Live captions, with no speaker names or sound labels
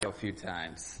a few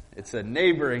times. It's a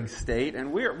neighboring state,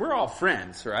 and we're all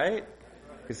friends, right?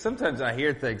 Because sometimes I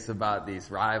hear things about these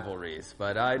rivalries,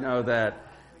 but I know that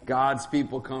God's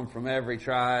people come from every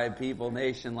tribe, people,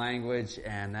 nation, language,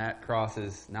 and that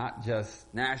crosses not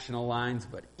just national lines,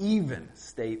 but even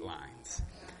state lines.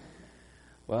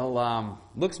 Well,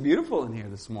 looks beautiful in here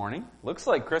this morning. Looks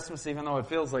like Christmas, even though it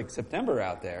feels like September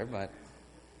out there, but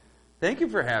thank you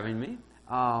for having me.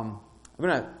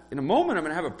 In a moment, I'm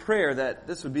going to have a prayer that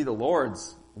this would be the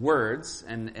Lord's words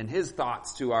and His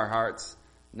thoughts to our hearts,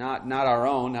 not our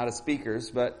own, not as speakers.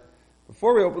 But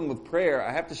before we open with prayer,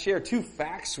 I have to share two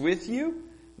facts with you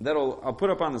that I'll put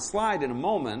up on the slide in a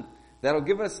moment that'll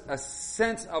give us a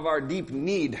sense of our deep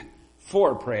need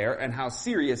for prayer and how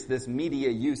serious this media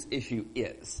use issue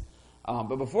is.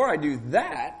 But before I do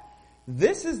that,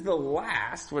 this is the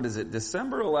last,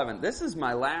 December 11th. This is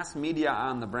my last Media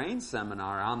on the Brain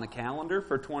seminar on the calendar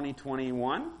for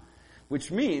 2021,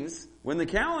 which means when the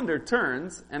calendar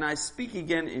turns and I speak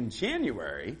again in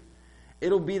January,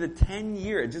 it'll be the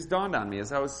 10-year, it just dawned on me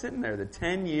as I was sitting there, the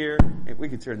 10-year, we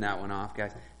could turn that one off,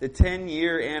 guys, the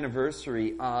 10-year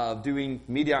anniversary of doing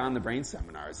Media on the Brain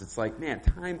seminars. It's like, man,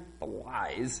 time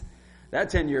flies. That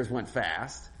 10 years went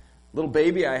fast. Little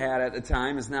baby I had at the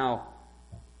time is now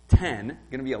 10,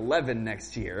 going to be 11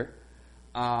 next year.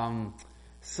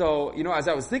 So, as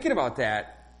I was thinking about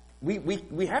that,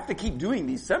 we have to keep doing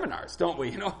these seminars, don't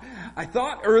we? I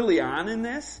thought early on in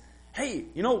this, hey,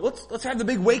 let's have the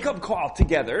big wake-up call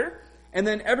together, and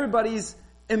then everybody's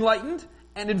enlightened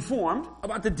and informed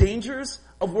about the dangers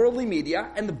of worldly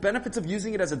media and the benefits of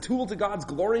using it as a tool to God's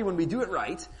glory when we do it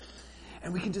right.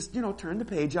 And we can just, turn the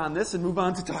page on this and move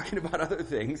on to talking about other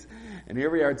things. And here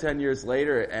we are 10 years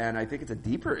later, and I think it's a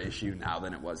deeper issue now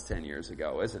than it was 10 years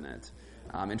ago, isn't it?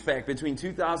 In fact, between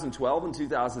 2012 and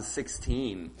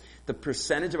 2016, the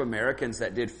percentage of Americans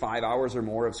that did 5 hours or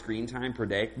more of screen time per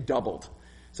day doubled.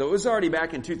 So it was already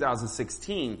back in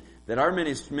 2016 that our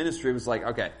ministry was like,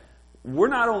 okay, we're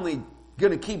not only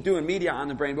going to keep doing Media on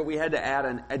the Brain, but we had to add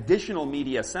an additional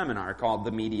media seminar called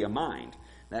the Media Mind.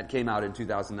 That came out in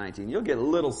 2019. You'll get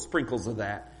little sprinkles of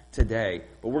that today,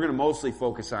 but we're going to mostly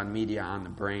focus on Media on the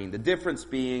Brain. The difference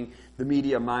being the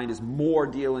Media Mind is more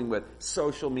dealing with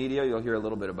social media. You'll hear a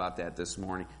little bit about that this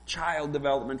morning. Child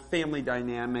development, family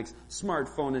dynamics,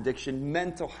 smartphone addiction,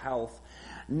 mental health,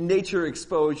 nature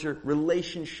exposure,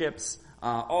 relationships,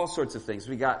 all sorts of things.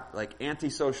 We got like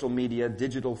anti-social media,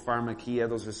 digital pharmakia.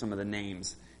 Those are some of the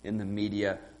names in the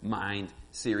Media Mind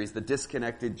series. The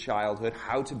disconnected childhood,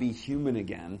 how to be human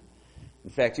again. In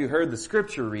fact, you heard the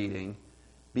scripture reading,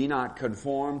 be not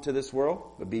conformed to this world,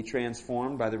 but be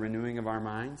transformed by the renewing of our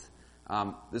minds.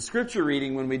 The scripture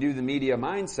reading when we do the Media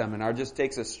Mind seminar just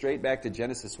takes us straight back to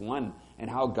Genesis 1 and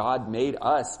how God made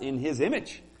us in His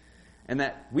image. And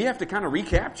that we have to kind of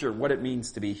recapture what it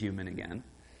means to be human again.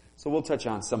 So we'll touch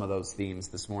on some of those themes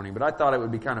this morning. But I thought it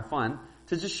would be kind of fun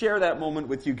to just share that moment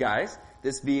with you guys.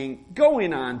 This being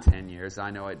going on 10 years.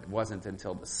 I know it wasn't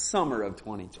until the summer of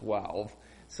 2012.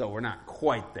 So we're not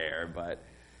quite there. But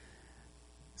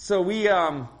so we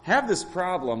have this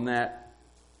problem that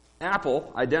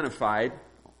Apple identified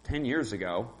 10 years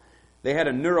ago. They had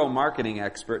a neuromarketing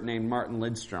expert named Martin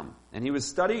Lindstrom, and he was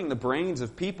studying the brains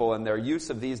of people and their use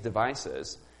of these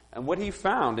devices. And what he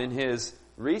found in his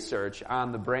research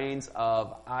on the brains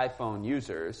of iPhone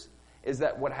users is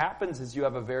that what happens is you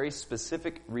have a very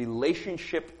specific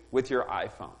relationship with your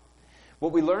iPhone.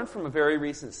 What we learned from a very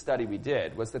recent study we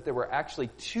did was that there were actually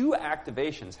two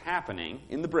activations happening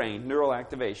in the brain, neural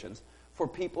activations, for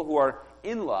people who are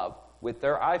in love with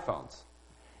their iPhones.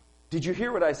 Did you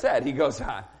hear what I said? He goes,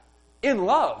 in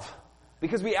love.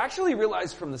 Because we actually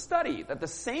realized from the study that the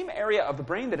same area of the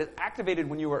brain that is activated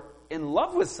when you are in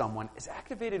love with someone is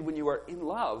activated when you are in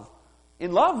love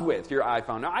with your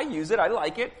iPhone. Now, I use it. I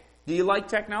like it. Do you like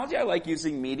technology? I like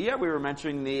using media. We were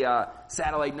mentioning the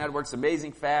satellite networks,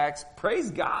 amazing facts. Praise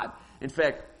God. In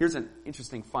fact, here's an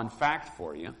interesting fun fact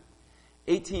for you.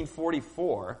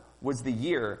 1844 was the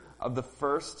year of the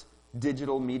first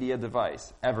digital media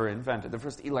device ever invented, the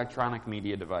first electronic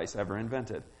media device ever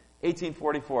invented.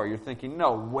 1844, you're thinking,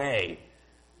 no way.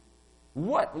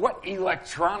 What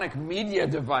electronic media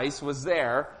device was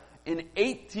there in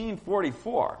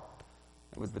 1844?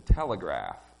 It was the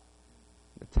telegraph.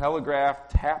 The telegraph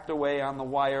tapped away on the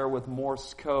wire with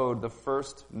Morse code, the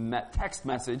first text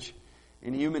message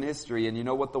in human history. And you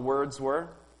know what the words were?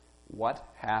 What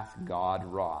hath God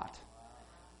wrought?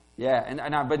 Yeah,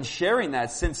 and I've been sharing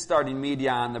that since starting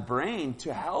Media on the Brain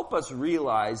to help us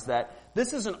realize that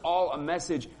this isn't all a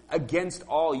message against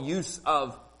all use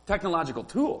of technological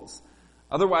tools.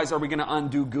 Otherwise, are we going to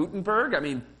undo Gutenberg? I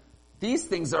mean, these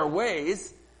things are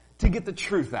ways to get the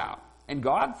truth out. And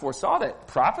God foresaw that.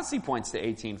 Prophecy points to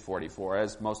 1844,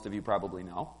 as most of you probably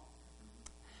know.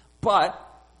 But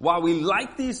while we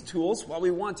like these tools, while we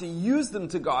want to use them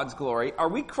to God's glory, are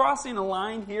we crossing a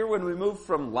line here when we move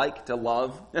from like to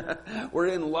love? We're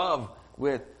in love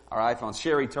with our iPhones.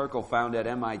 Sherry Turkle found at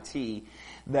MIT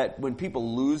that when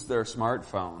people lose their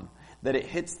smartphone, that it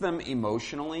hits them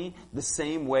emotionally the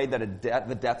same way that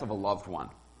the death of a loved one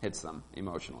hits them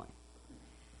emotionally.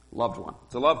 Loved one.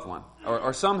 It's a loved one.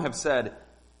 Or some have said,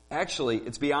 actually,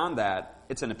 it's beyond that.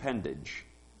 It's an appendage.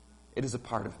 It is a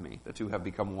part of me. The two have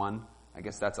become one. I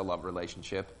guess that's a love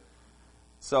relationship.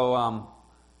 So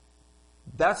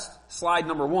that's slide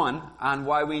number 1 on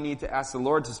why we need to ask the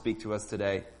Lord to speak to us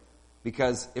today.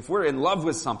 Because if we're in love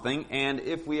with something, and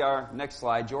if we are, next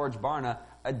slide, George Barna,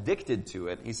 addicted to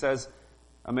it, he says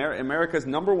America's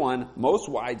number 1 most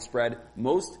widespread,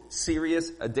 most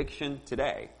serious addiction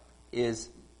today is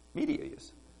media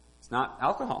use. It's not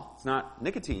alcohol. It's not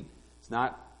nicotine. It's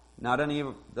not any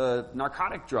of the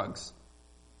narcotic drugs.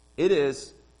 It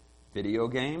is video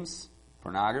games,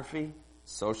 pornography,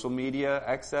 social media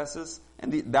excesses,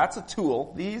 and that's a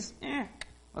tool. These,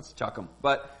 let's chuck them.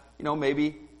 But,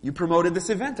 maybe you promoted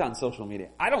this event on social media.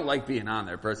 I don't like being on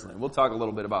there personally. We'll talk a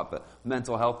little bit about the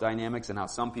mental health dynamics and how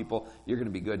some people, you're going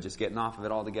to be good just getting off of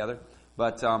it altogether.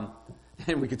 But,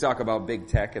 and we could talk about big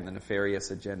tech and the nefarious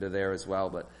agenda there as well,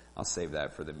 but I'll save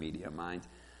that for the media mind.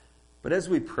 But as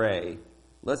we pray,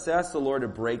 let's ask the Lord to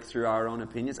break through our own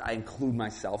opinions. I include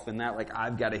myself in that. Like,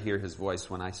 I've got to hear His voice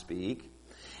when I speak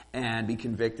and be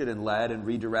convicted and led and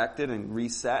redirected and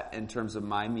reset in terms of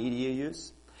my media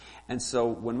use. And so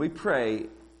when we pray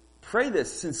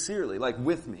this sincerely, like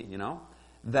with me,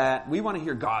 that we want to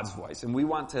hear God's voice and we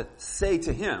want to say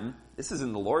to Him, this is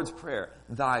in the Lord's Prayer,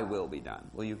 Thy will be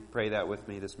done. Will you pray that with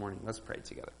me this morning? Let's pray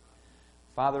together.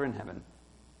 Father in heaven,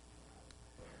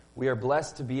 we are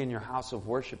blessed to be in your house of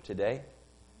worship today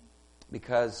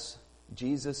because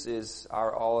Jesus is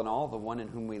our all in all, the one in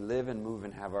whom we live and move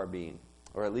and have our being.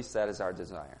 Or at least that is our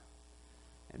desire.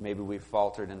 And maybe we've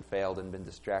faltered and failed and been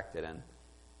distracted, and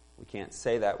we can't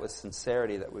say that with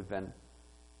sincerity that we've been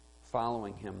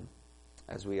following Him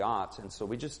as we ought. And so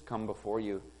we just come before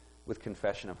you with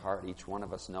confession of heart, each one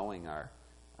of us knowing our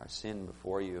sin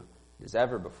before you is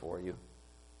ever before you.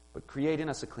 But create in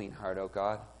us a clean heart, O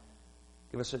God.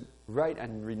 Give us a right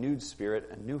and renewed spirit,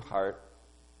 a new heart.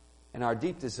 And our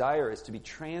deep desire is to be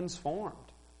transformed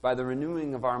by the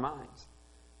renewing of our minds.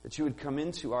 That you would come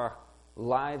into our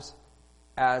lives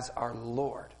as our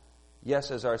Lord.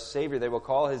 Yes, as our Savior. They will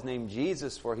call His name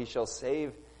Jesus, for He shall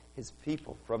save His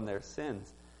people from their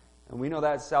sins. And we know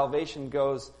that salvation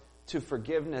goes to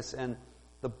forgiveness and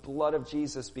the blood of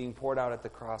Jesus being poured out at the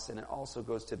cross, and it also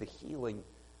goes to the healing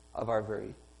of our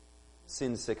very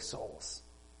sin-sick souls.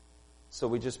 So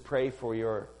we just pray for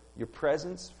your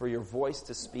presence, for your voice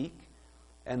to speak,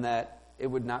 and that it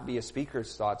would not be a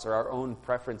speaker's thoughts or our own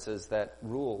preferences that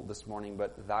rule this morning,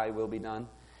 but Thy will be done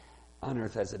on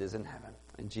earth as it is in heaven.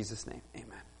 In Jesus' name,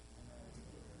 amen.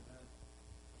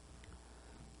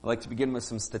 I'd like to begin with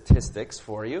some statistics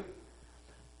for you.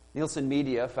 Nielsen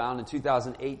Media found in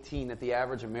 2018 that the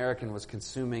average American was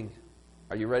consuming,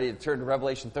 are you ready to turn to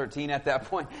Revelation 13 at that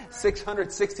point?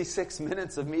 666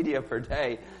 minutes of media per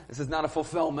day. This is not a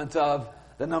fulfillment of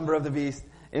the number of the beast.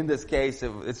 In this case,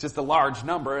 it's just a large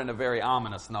number and a very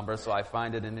ominous number, so I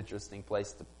find it an interesting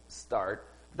place to start.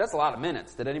 But that's a lot of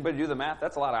minutes. Did anybody do the math?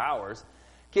 That's a lot of hours.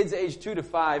 Kids aged 2 to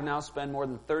 5 now spend more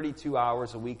than 32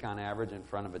 hours a week on average in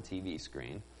front of a TV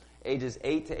screen. Ages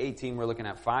 8 to 18, we're looking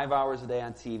at 5 hours a day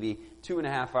on TV,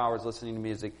 2.5 hours listening to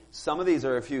music. Some of these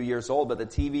are a few years old, but the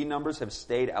TV numbers have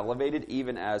stayed elevated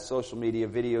even as social media,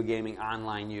 video gaming,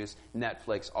 online use,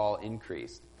 Netflix all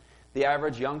increased. The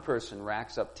average young person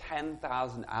racks up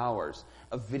 10,000 hours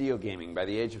of video gaming by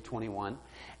the age of 21.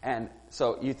 And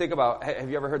so you think about, have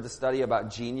you ever heard the study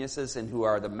about geniuses and who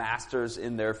are the masters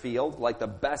in their field, like the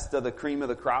best of the cream of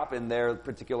the crop in their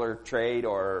particular trade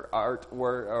or art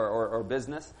or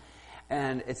business?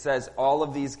 And it says all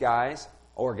of these guys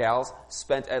or gals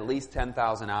spent at least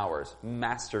 10,000 hours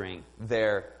mastering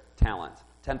their talent.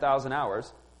 10,000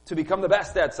 hours to become the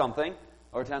best at something,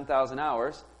 or 10,000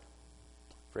 hours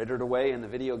frittered away in the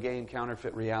video game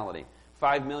counterfeit reality.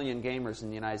 5 million gamers in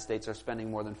the United States are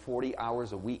spending more than 40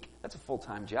 hours a week. That's a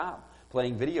full-time job,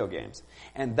 playing video games.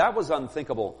 And that was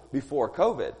unthinkable before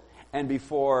COVID and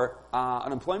before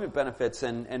unemployment benefits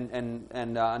and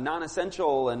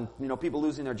non-essential and people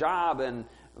losing their job and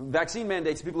vaccine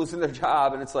mandates, people losing their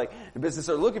job. And it's like the businesses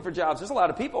are looking for jobs. There's a lot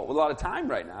of people with a lot of time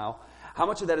right now. How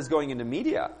much of that is going into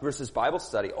media versus Bible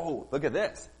study? Oh, look at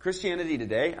this. Christianity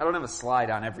Today. I don't have a slide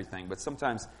on everything, but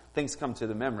sometimes things come to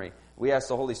the memory. We ask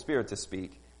the Holy Spirit to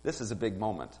speak. This is a big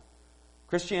moment.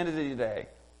 Christianity Today,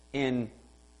 in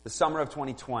the summer of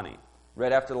 2020,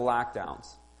 right after the lockdowns,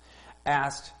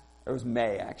 asked, it was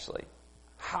May actually,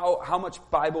 how much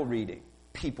Bible reading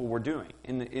people were doing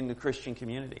in the Christian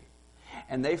community.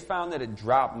 And they found that it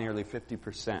dropped nearly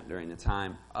 50% during the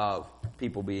time of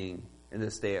people being in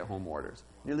the stay-at-home orders.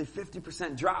 Nearly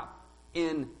 50% drop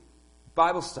in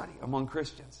Bible study among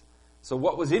Christians. So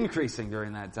what was increasing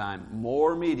during that time?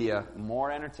 More media,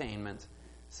 more entertainment.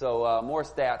 So more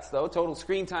stats, though. Total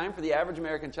screen time for the average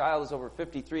American child is over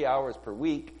 53 hours per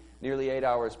week, nearly 8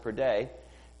 hours per day.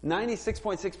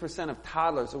 96.6% of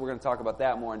toddlers, so we're going to talk about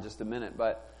that more in just a minute,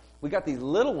 but we got these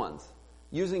little ones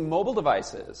using mobile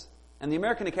devices. And the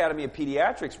American Academy of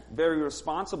Pediatrics very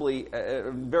responsibly,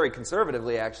 very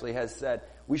conservatively actually, has said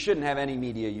we shouldn't have any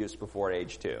media use before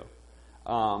age 2.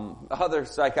 Other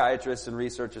psychiatrists and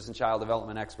researchers and child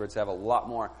development experts have a lot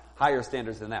more higher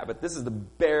standards than that. But this is the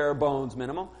bare bones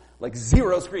minimum, like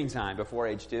 0 screen time before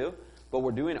age 2. But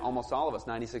we're doing it, almost all of us,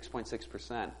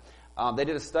 96.6%. They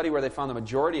did a study where they found the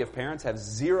majority of parents have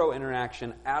 0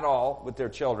 interaction at all with their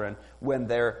children when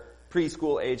their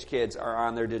preschool-age kids are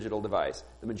on their digital device.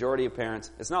 The majority of parents,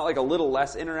 it's not like a little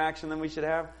less interaction than we should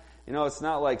have. You know, it's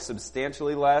not like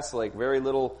substantially less, like very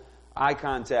little eye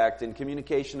contact and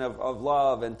communication of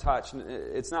love and touch.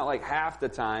 It's not like half the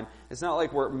time. It's not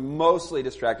like we're mostly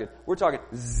distracted. We're talking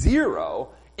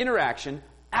 0 interaction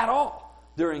at all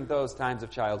during those times of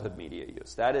childhood media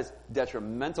use. That is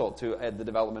detrimental to the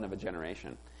development of a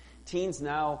generation. Teens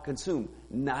now consume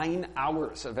 9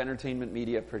 hours of entertainment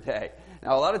media per day.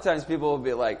 Now, a lot of times people will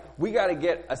be like, we got to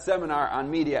get a seminar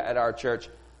on media at our church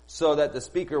so that the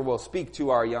speaker will speak to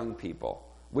our young people,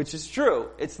 which is true.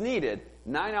 It's needed.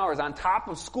 9 hours on top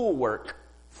of schoolwork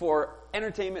for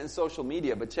entertainment and social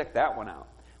media, but check that one out.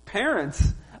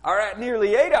 Parents are at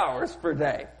nearly 8 hours per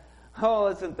day. Oh,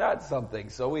 isn't that something?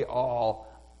 So we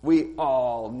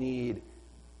all need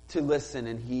to listen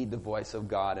and heed the voice of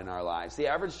God in our lives. The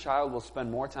average child will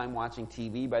spend more time watching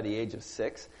TV by the age of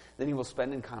 6 than he will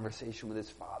spend in conversation with his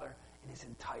father in his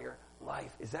entire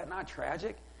life. Is that not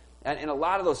tragic? And a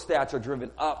lot of those stats are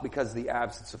driven up because of the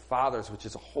absence of fathers, which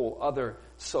is a whole other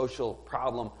social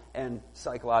problem and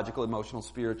psychological, emotional,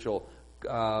 spiritual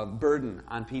burden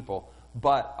on people.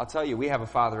 But I'll tell you, we have a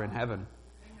Father in heaven.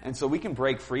 And so we can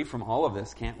break free from all of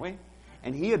this, can't we?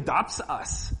 And He adopts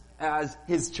us as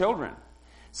His children.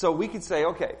 So we could say,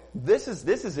 okay, this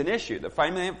is an issue. The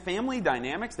family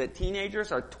dynamics, that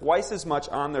teenagers are twice as much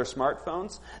on their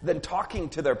smartphones than talking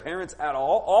to their parents at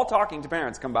all talking to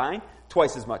parents combined,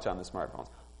 twice as much on the smartphones.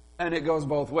 And it goes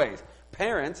both ways.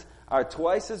 Parents are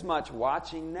twice as much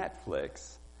watching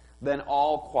Netflix than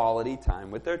all quality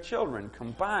time with their children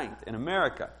combined in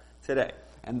America today.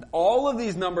 And all of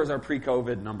these numbers are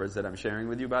pre-COVID numbers that I'm sharing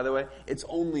with you, by the way. It's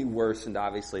only worsened,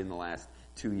 obviously, in the last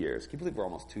 2 years. Can you believe we're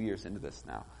almost 2 years into this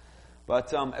now?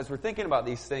 But as we're thinking about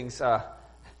these things,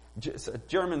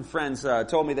 German friends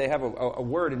told me they have a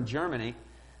word in Germany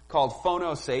called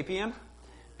phono sapien,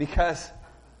 because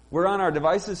we're on our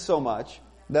devices so much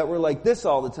that we're like this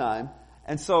all the time.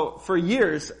 And so for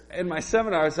years in my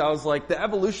seminars, I was like, the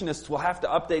evolutionists will have to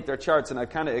update their charts, and I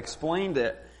kind of explained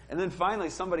it. And then finally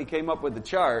somebody came up with the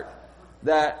chart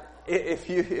that if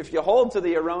you hold to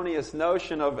the erroneous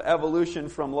notion of evolution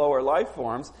from lower life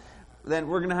forms, then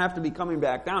we're going to have to be coming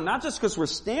back down. Not just because we're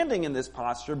standing in this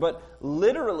posture, but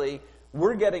literally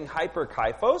we're getting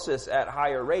hyperkyphosis at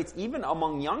higher rates, even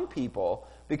among young people,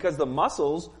 because the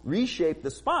muscles reshape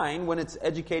the spine when it's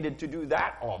educated to do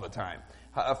that all the time.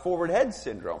 Forward head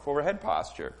syndrome, forward head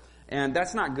posture. And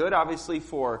that's not good, obviously,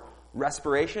 for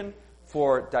respiration,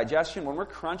 for digestion. When we're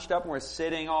crunched up and we're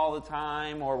sitting all the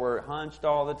time or we're hunched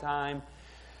all the time,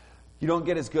 you don't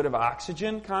get as good of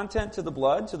oxygen content to the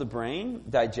blood, to the brain.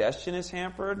 Digestion is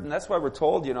hampered. And that's why we're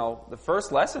told, the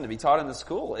first lesson to be taught in the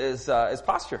school is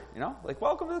posture. Like,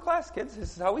 welcome to the class, kids.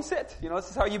 This is how we sit. This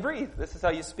is how you breathe. This is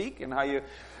how you speak and how you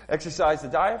exercise the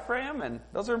diaphragm. And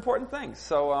those are important things.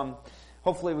 So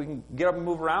hopefully we can get up and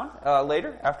move around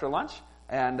later after lunch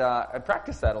and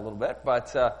practice that a little bit.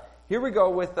 But here we go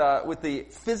with the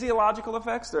physiological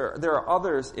effects. There are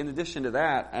others in addition to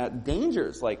that,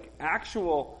 dangers, like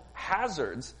actual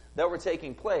hazards that were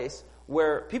taking place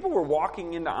where people were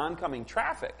walking into oncoming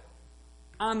traffic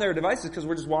on their devices because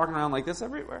we're just walking around like this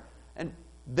everywhere. And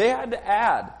they had to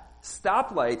add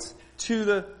stoplights to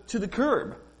the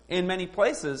curb in many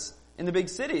places in the big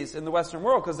cities in the Western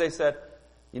world because they said,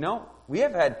 we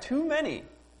have had too many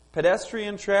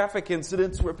pedestrian traffic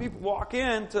incidents where people walk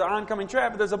into oncoming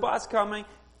traffic, there's a bus coming,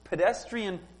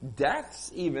 pedestrian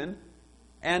deaths even.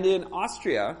 And in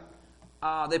Austria,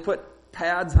 they put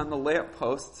pads on the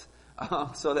lampposts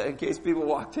so that in case people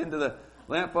walked into the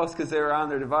lamppost because they were on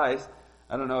their device.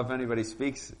 I don't know if anybody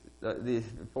speaks the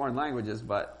foreign languages,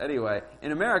 but anyway,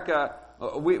 in America,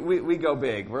 we go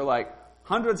big. We're like,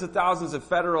 hundreds of thousands of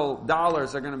federal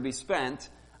dollars are going to be spent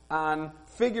on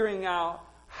figuring out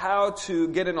how to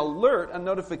get an alert, a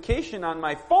notification on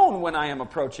my phone when I am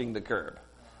approaching the curb.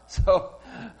 So,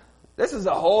 this is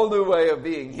a whole new way of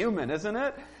being human, isn't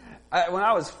it? When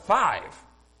I was 5,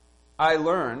 I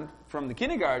learned from the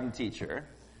kindergarten teacher,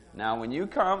 now when you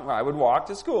come, I would walk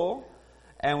to school,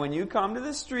 and when you come to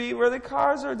the street where the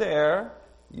cars are there,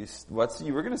 you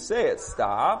were going to say it,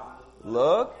 stop,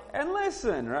 look, and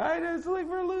listen, right? It's like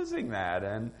we're losing that,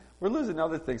 and we're losing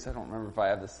other things. I don't remember if I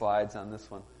have the slides on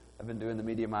this one. I've been doing the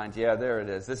Media Mind. Yeah, there it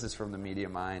is. This is from the Media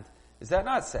Mind. Is that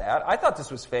not sad? I thought this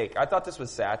was fake. I thought this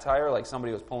was satire, like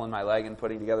somebody was pulling my leg and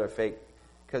putting together a fake,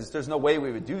 because there's no way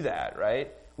we would do that,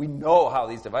 right? We know how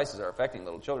these devices are affecting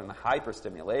little children, the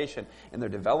hyperstimulation in their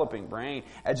developing brain,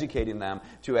 educating them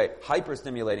to a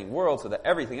hyperstimulating world so that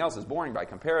everything else is boring by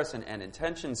comparison, and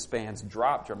attention spans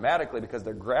drop dramatically because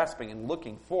they're grasping and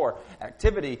looking for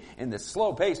activity in this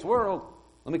slow-paced world.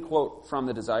 Let me quote from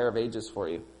The Desire of Ages for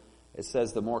you. It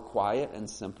says, the more quiet and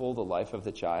simple the life of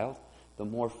the child, the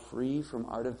more free from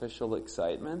artificial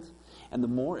excitement, and the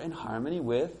more in harmony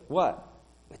with what?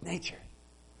 With nature.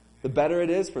 The better it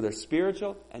is for their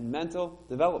spiritual and mental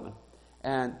development.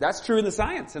 And that's true in the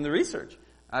science and the research.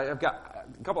 I've got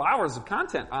a couple hours of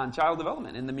content on child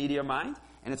development in the Media Mind,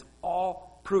 and it's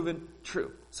all proven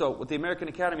true. So what the American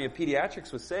Academy of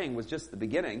Pediatrics was saying was just the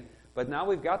beginning, but now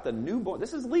we've got the newborn,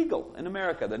 this is legal in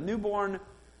America, the newborn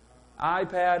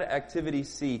iPad activity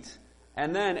seat.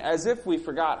 And then, as if we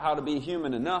forgot how to be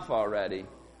human enough already,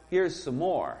 here's some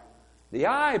more. The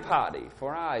iPotty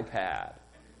for iPad.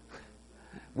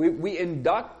 We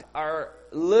induct our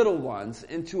little ones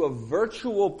into a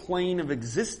virtual plane of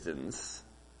existence,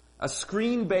 a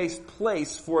screen-based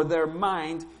place for their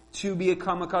mind to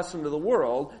become accustomed to the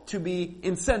world, to be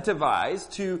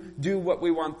incentivized to do what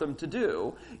we want them to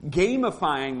do,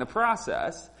 gamifying the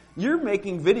process. You're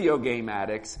making video game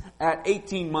addicts at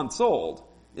 18 months old,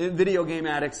 video game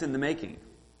addicts in the making.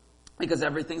 Because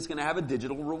everything's going to have a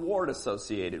digital reward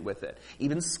associated with it.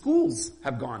 Even schools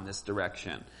have gone this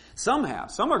direction. Some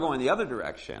have. Some are going the other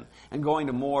direction and going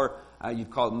to more, you'd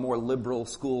call it more liberal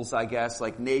schools, I guess,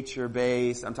 like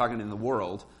nature-based. I'm talking in the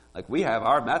world. Like we have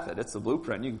our method. It's the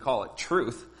blueprint. You can call it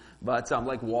truth. But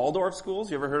like Waldorf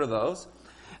schools, you ever heard of those?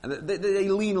 They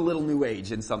lean a little new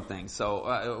age in some things,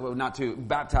 so not to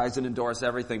baptize and endorse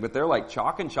everything, but they're like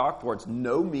chalk and chalkboards,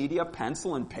 no media,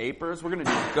 pencil and papers. We're gonna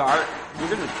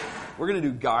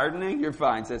do gardening. You're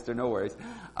fine, sister, no worries.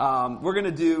 We're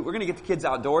gonna get the kids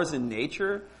outdoors in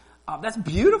nature. That's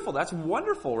beautiful. That's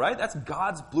wonderful, right? That's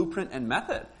God's blueprint and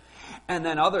method. And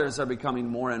then others are becoming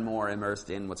more and more immersed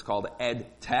in what's called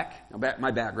ed tech.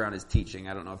 My background is teaching.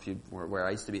 I don't know if you were aware.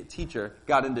 I used to be a teacher.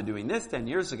 Got into doing this 10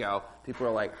 years ago. People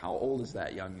were like, how old is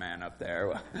that young man up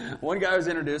there? One guy was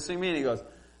introducing me and he goes,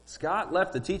 Scott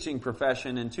left the teaching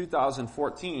profession in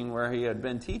 2014 where he had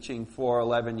been teaching for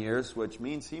 11 years, which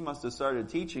means he must have started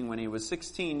teaching when he was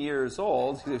 16 years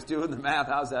old. He was doing the math.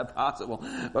 How's that possible?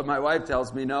 But my wife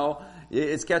tells me, no,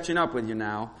 it's catching up with you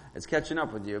now. It's catching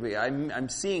up with you. I'm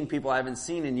seeing people I haven't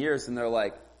seen in years and they're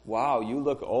like, wow, you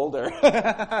look older.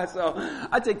 So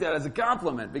I take that as a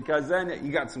compliment because then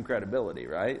you got some credibility,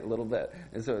 right? A little bit.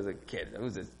 And so it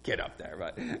was a kid up there.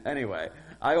 But anyway,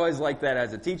 I always liked that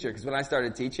as a teacher because when I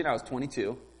started teaching, I was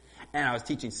 22. And I was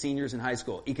teaching seniors in high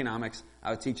school economics. I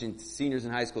was teaching seniors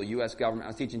in high school U.S. government. I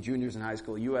was teaching juniors in high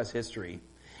school U.S. history.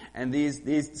 And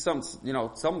some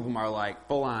of them are like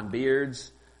full-on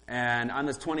beards. And I'm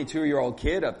this 22-year-old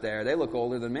kid up there. They look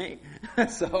older than me.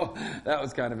 So that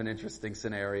was kind of an interesting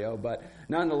scenario. But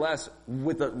nonetheless,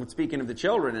 speaking of the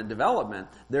children and development,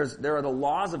 there are the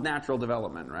laws of natural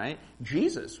development, right?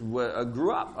 Jesus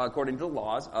grew up according to the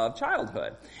laws of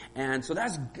childhood. And so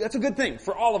that's a good thing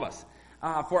for all of us,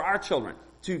 for our children,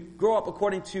 to grow up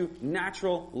according to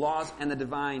natural laws and the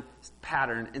divine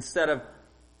pattern instead of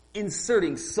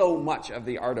inserting so much of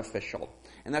the artificial.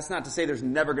 And that's not to say there's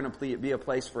never going to be a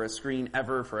place for a screen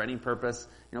ever for any purpose.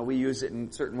 We use it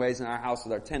in certain ways in our house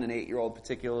with our 10 and 8-year-old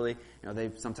particularly.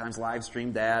 They sometimes live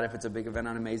stream Dad if it's a big event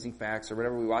on Amazing Facts or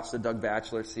whatever. We watch the Doug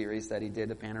Batchelor series that he did,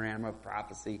 the Panorama of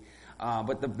Prophecy.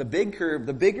 But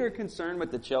the bigger concern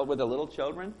with the little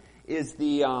children is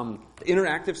the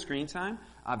interactive screen time.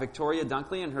 Victoria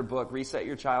Dunkley in her book, Reset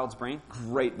Your Child's Brain.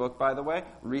 Great book, by the way.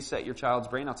 Reset Your Child's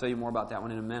Brain. I'll tell you more about that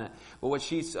one in a minute. But what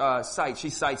she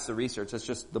cites the research. It's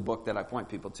just the book that I point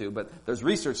people to. But there's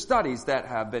research studies that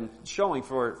have been showing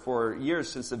for years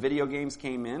since the video games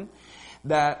came in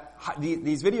that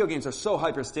these video games are so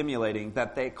hyper-stimulating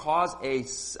that they cause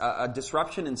a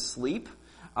disruption in sleep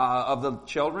of the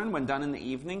children when done in the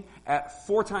evening at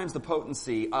 4 times the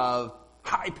potency of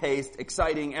high-paced,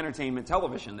 exciting entertainment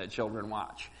television that children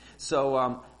watch.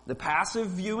 So the passive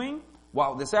viewing,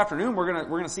 well, this afternoon we're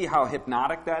gonna see how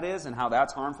hypnotic that is and how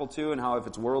that's harmful too, and how if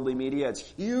it's worldly media, it's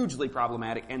hugely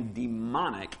problematic and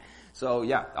demonic. So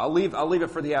yeah, I'll leave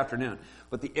it for the afternoon.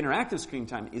 But the interactive screen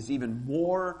time is even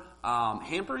more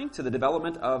hampering to the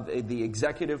development of the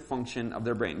executive function of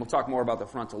their brain. We'll talk more about the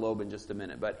frontal lobe in just a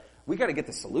minute, but we got to get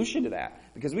the solution to that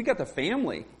because we got the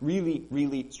family really,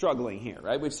 really struggling here,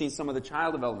 right? We've seen some of the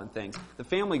child development things, the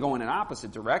family going in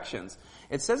opposite directions.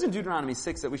 It says in Deuteronomy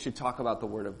 6 that we should talk about the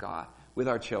Word of God with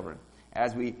our children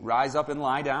as we rise up and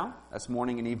lie down. That's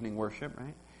morning and evening worship,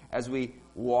 right? As we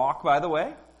walk by the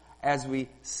way, as we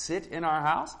sit in our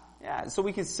house. Yeah, so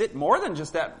we can sit more than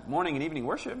just that morning and evening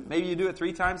worship. Maybe you do it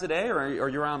 3 times a day, or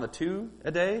you're on the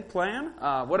 2-a-day plan.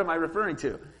 What am I referring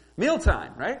to?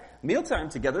 Mealtime, right? Mealtime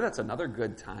together, that's another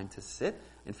good time to sit.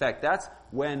 In fact, that's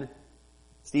when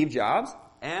Steve Jobs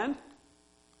and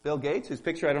Bill Gates, whose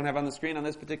picture I don't have on the screen on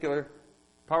this particular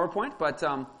PowerPoint, but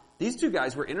these 2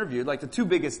 guys were interviewed, like the 2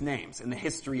 biggest names in the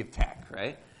history of tech,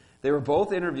 right? They were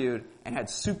both interviewed and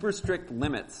had super strict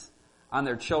limits on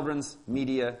their children's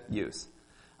media use.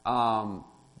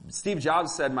 Steve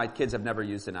Jobs said, my kids have never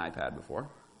used an iPad before.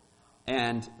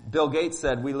 And Bill Gates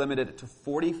said we limited it to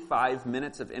 45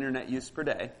 minutes of internet use per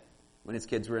day when his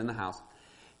kids were in the house.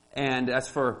 And that's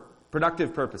for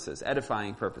productive purposes,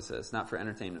 edifying purposes, not for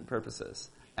entertainment purposes.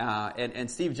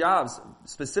 And Steve Jobs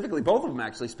specifically, both of them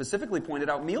actually, specifically pointed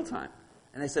out mealtime.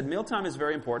 And they said mealtime is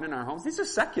very important in our homes. These are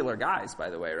secular guys, by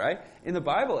the way, right? In the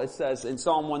Bible, it says in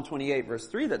Psalm 128, verse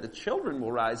 3, that the children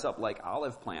will rise up like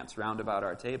olive plants round about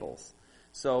our tables.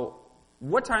 So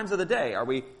what times of the day are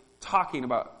we talking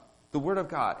about the Word of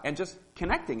God and just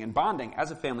connecting and bonding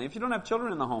as a family? If you don't have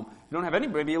children in the home, you don't have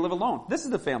anybody, you live alone. This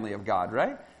is the family of God,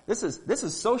 right? This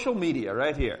is social media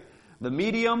right here. The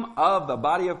medium of the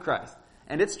body of Christ.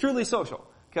 And it's truly social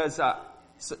because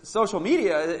social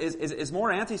media is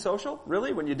more antisocial,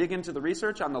 really, when you dig into the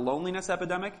research on the loneliness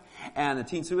epidemic and the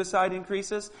teen suicide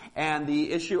increases and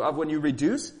the issue of when you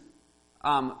reduce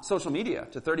social media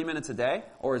to 30 minutes a day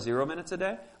or 0 minutes a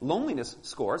day, loneliness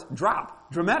scores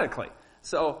drop dramatically.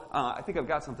 So I think I've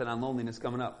got something on loneliness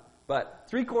coming up. But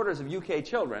 3/4 of UK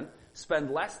children spend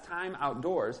less time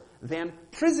outdoors than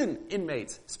prison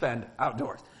inmates spend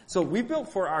outdoors. So we built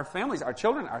for our families, our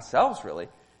children, ourselves really,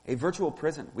 a virtual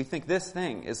prison. We think this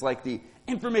thing is like the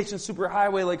information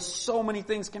superhighway, like so many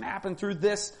things can happen through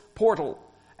this portal,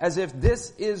 as if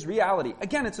this is reality.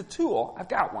 Again, it's a tool. I've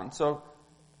got one.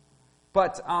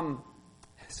 But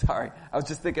sorry, I was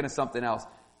just thinking of something else.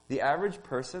 The average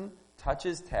person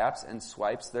touches, taps, and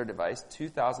swipes their device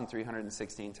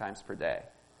 2,316 times per day.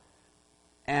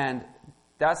 And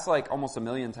that's like almost 1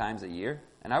 million times a year.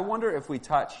 And I wonder if we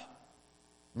touch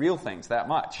real things that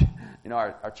much. You know,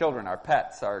 our children, our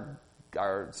pets,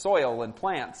 our soil and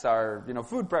plants, our,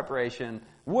 food preparation,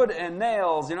 wood and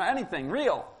nails, anything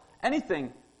real,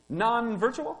 anything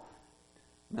non-virtual, 1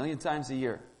 million times a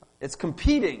year. It's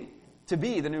competing to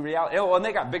be the new reality. Oh, and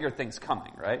they got bigger things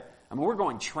coming, right? I mean, we're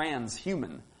going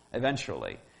transhuman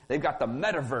eventually. They've got the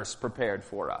metaverse prepared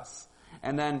for us.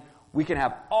 And then we can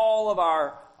have all of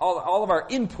our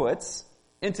inputs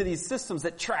into these systems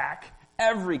that track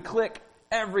every click,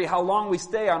 how long we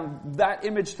stay on that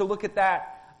image to look at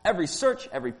that. Every search,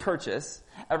 every purchase,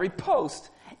 every post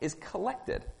is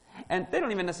collected. And they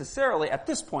don't even necessarily, at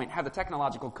this point, have the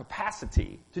technological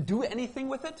capacity to do anything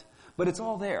with it, but it's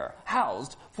all there,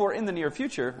 housed for in the near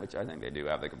future, which I think they do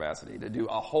have the capacity to do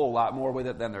a whole lot more with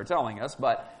it than they're telling us,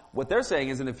 but what they're saying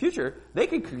is in the future, they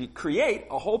can create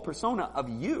a whole persona of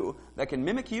you that can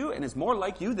mimic you and is more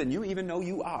like you than you even know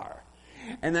you are.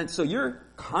 And then, so your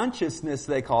consciousness,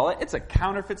 they call it, it's a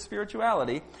counterfeit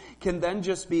spirituality, can then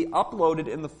just be uploaded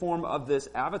in the form of this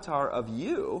avatar of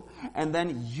you, and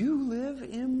then you live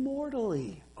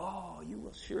immortally. Oh, you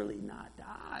will surely not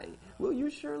die. Will you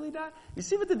surely die? You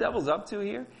see what the devil's up to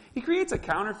here? He creates a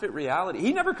counterfeit reality.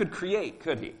 He never could create,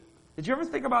 could he? Did you ever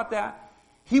think about that?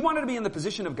 He wanted to be in the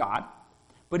position of God,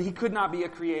 but he could not be a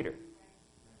creator.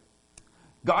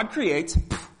 God creates,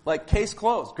 like case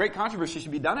closed. Great controversy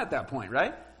should be done at that point,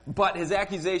 right? But his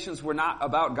accusations were not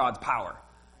about God's power.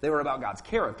 They were about God's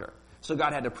character. So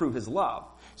God had to prove his love.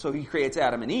 So he creates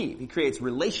Adam and Eve. He creates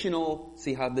relational,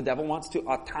 see how the devil wants to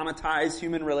automatize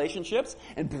human relationships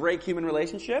and break human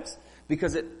relationships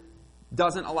because it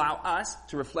doesn't allow us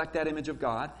to reflect that image of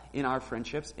God in our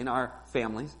friendships, in our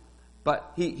families.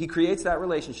 But he creates that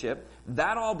relationship.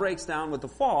 That all breaks down with the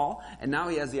fall, and now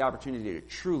he has the opportunity to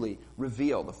truly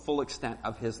reveal the full extent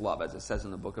of his love, as it says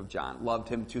in the book of John. Loved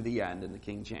him to the end in the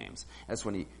King James. That's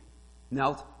when he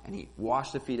knelt and he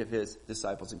washed the feet of his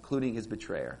disciples, including his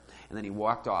betrayer. And then he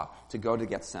walked off to go to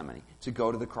Gethsemane, to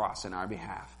go to the cross in our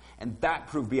behalf. And that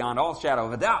proved beyond all shadow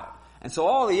of a doubt. And so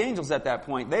all the angels at that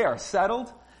point, they are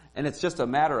settled. And it's just a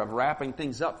matter of wrapping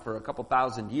things up for a couple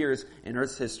thousand years in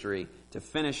Earth's history to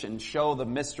finish and show the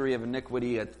mystery of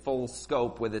iniquity at full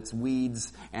scope with its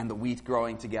weeds and the wheat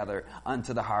growing together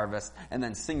unto the harvest, and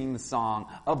then singing the song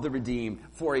of the redeemed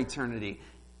for eternity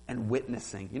and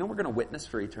witnessing. You know we're going to witness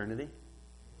for eternity? Do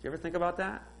you ever think about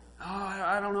that? Oh,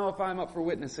 I don't know if I'm up for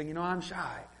witnessing. You know, I'm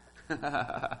shy.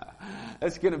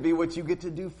 That's going to be what you get to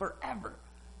do forever.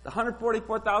 The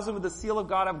 144,000 with the seal of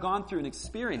God have gone through an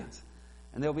experience.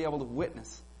 And they'll be able to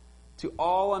witness to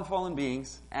all unfallen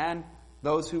beings and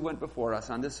those who went before us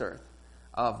on this earth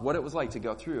of what it was like to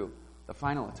go through the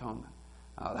final atonement.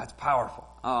 That's powerful.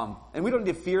 And we don't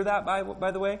need to fear that,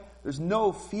 by the way. There's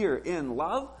no fear in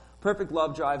love. Perfect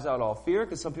love drives out all fear,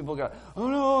 because some people go, oh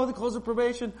no, the close of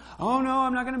probation. Oh no,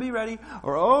 I'm not going to be ready.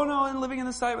 Or oh no, I'm living in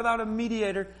the sight without a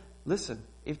mediator. Listen,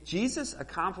 if Jesus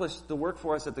accomplished the work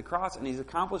for us at the cross, and he's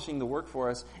accomplishing the work for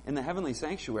us in the heavenly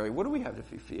sanctuary, what do we have to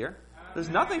fear? There's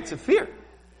nothing to fear.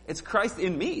 It's Christ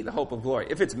in me, the hope of glory.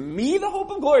 If it's me, the hope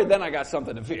of glory, then I got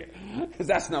something to fear. Because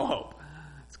that's no hope.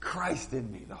 It's Christ in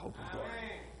me, the hope of glory.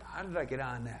 How did I get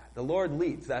on that? The Lord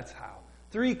leads, that's how.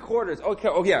 3/4. Okay,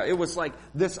 oh yeah, it was like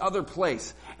this other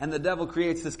place. And the devil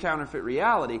creates this counterfeit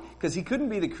reality because he couldn't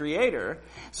be the creator.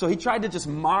 So he tried to just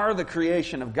mar the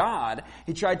creation of God.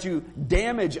 He tried to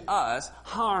damage us,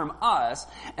 harm us.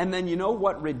 And then you know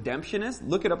what redemption is?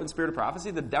 Look it up in Spirit of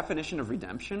Prophecy. The definition of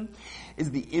redemption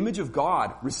is the image of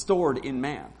God restored in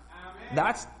man. Amen.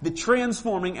 That's the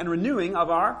transforming and renewing of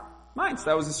our minds.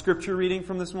 That was a scripture reading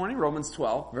from this morning, Romans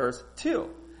 12, verse 2.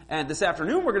 And this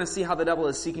afternoon, we're going to see how the devil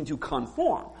is seeking to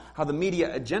conform, how the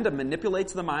media agenda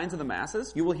manipulates the minds of the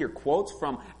masses. You will hear quotes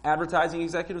from advertising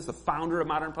executives, the founder of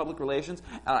modern public relations,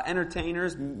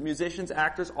 entertainers, musicians,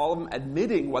 actors, all of them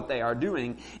admitting what they are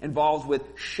doing, involved with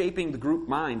shaping the group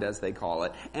mind, as they call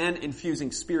it, and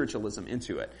infusing spiritualism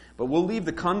into it. But we'll leave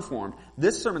the conformed.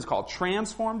 This sermon's called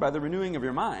Transformed by the Renewing of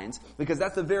Your Minds, because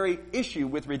that's the very issue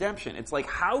with redemption. It's like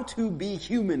how to be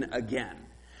human again,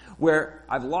 where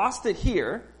I've lost it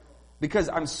here, because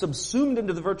I'm subsumed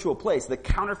into the virtual place, the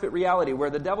counterfeit reality where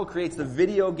the devil creates the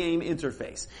video game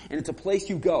interface. And it's a place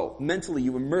you go. Mentally,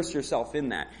 you immerse yourself in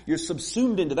that. You're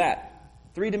subsumed into that.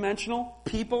 3-dimensional,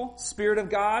 people, Spirit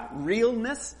of God,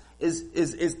 realness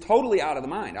is totally out of the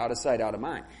mind, out of sight, out of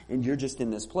mind. And you're just in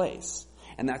this place.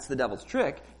 And that's the devil's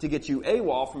trick, to get you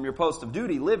AWOL from your post of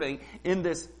duty, living in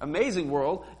this amazing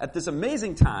world, at this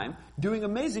amazing time, doing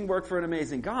amazing work for an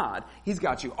amazing God. He's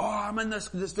got you, I'm in this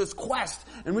quest,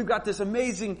 and we've got this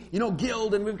amazing,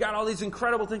 guild, and we've got all these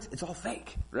incredible things. It's all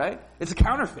fake, right? It's a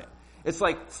counterfeit. It's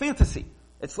like fantasy.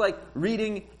 It's like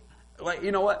reading,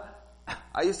 you know what?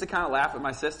 I used to kind of laugh at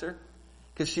my sister,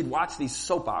 because she'd watch these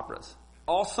soap operas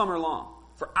all summer long,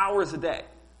 for hours a day.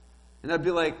 And I'd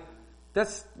be like, you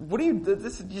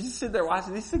just sit there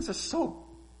watching. These things are so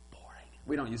boring.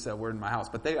 We don't use that word in my house,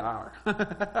 but they are.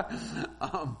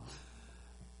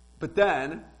 But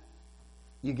then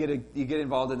you get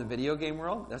involved in the video game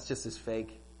world. That's just as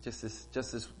fake, just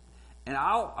as. And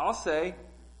I'll say,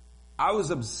 I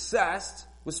was obsessed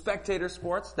with spectator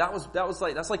sports.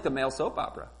 That's like the male soap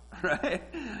opera, right?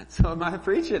 So am I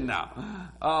preaching now?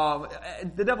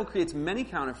 The devil creates many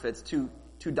counterfeits to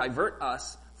divert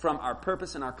us from our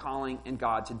purpose and our calling in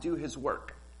God to do His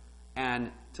work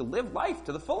and to live life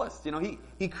to the fullest.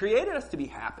 He created us to be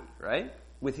happy, right?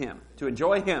 With Him, to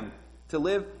enjoy Him, to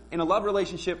live in a love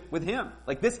relationship with Him.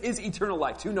 Like, this is eternal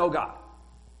life, to know God.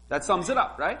 That sums it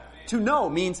up, right? To know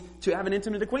means to have an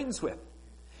intimate acquaintance with,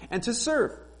 and to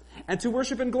serve, and to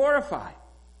worship and glorify.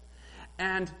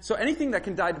 And so anything that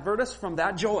can divert us from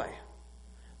that joy,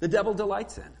 the devil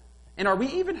delights in. And are we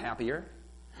even happier?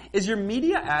 Is your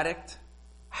media addict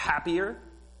happier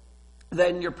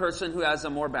than your person who has a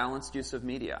more balanced use of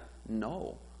media?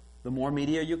 No. The more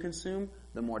media you consume,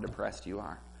 the more depressed you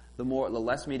are. The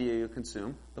less media you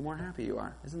consume, the more happy you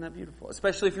are. Isn't that beautiful?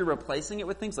 Especially if you're replacing it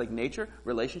with things like nature,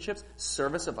 relationships,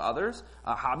 service of others,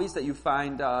 hobbies that you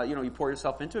find, you pour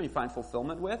yourself into and you find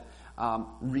fulfillment with.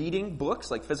 Reading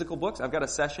books, like physical books. I've got a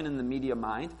session in the Media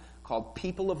Mind called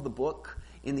People of the Book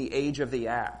in the Age of the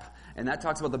App. And that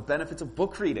talks about the benefits of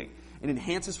book reading. It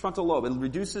enhances frontal lobe. It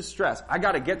reduces stress. I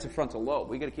got to get to frontal lobe.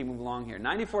 We got to keep moving along here.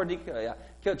 94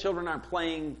 children aren't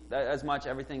playing as much.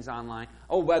 Everything's online.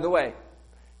 Oh, by the way,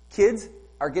 kids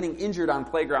are getting injured on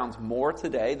playgrounds more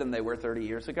today than they were 30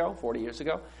 years ago, 40 years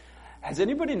ago. Has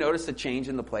anybody noticed a change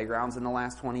in the playgrounds in the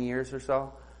last 20 years or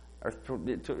so? Or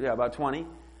about 20?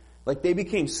 Like, they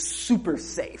became super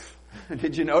safe.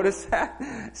 Did you notice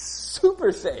that?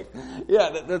 Super safe.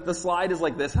 Yeah, the slide is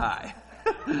like this high.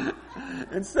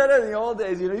 Instead of the old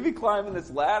days, you'd be climbing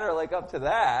this ladder like up to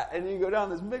that, and you go down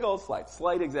this big old slide.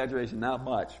 Slight exaggeration, not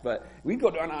much. But we'd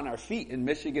go down on our feet in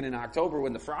Michigan in October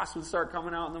when the frost would start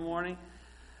coming out in the morning.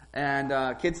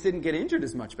 And kids didn't get injured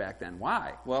as much back then.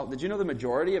 Why? Well, did you know the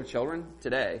majority of children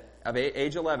today, of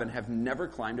age 11, have never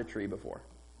climbed a tree before?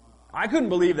 I couldn't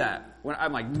believe that.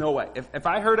 I'm like, no way. If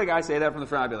I heard a guy say that from the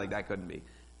front, I'd be like, that couldn't be.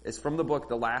 It's from the book,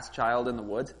 The Last Child in the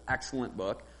Woods. Excellent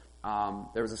book.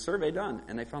 There was a survey done,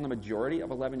 and they found the majority of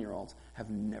 11-year-olds have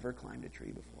never climbed a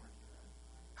tree before.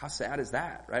 How sad is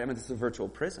that, right? I mean, this is a virtual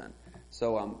prison.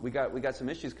 So we got some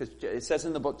issues because it says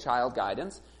in the book Child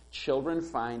Guidance, children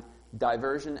find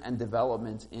diversion and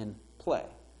development in play.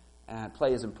 And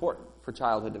play is important for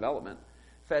childhood development.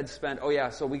 Feds spend,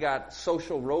 so we got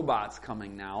social robots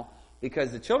coming now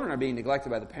because the children are being neglected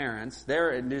by the parents.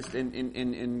 They're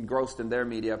engrossed in their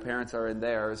media. Parents are in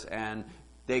theirs, and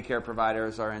daycare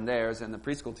providers are in theirs, and the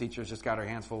preschool teacher's just got her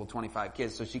hands full with 25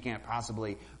 kids, so she can't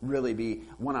possibly really be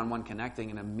one-on-one connecting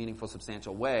in a meaningful,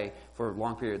 substantial way for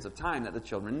long periods of time that the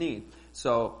children need.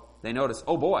 So they notice,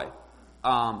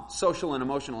 social and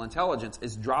emotional intelligence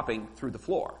is dropping through the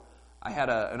floor. I had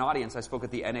an audience. I spoke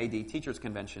at the NAD Teachers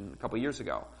Convention a couple years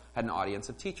ago. Had an audience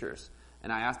of teachers.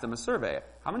 And I asked them a survey.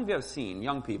 How many of you have seen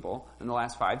young people in the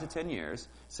last 5 to 10 years,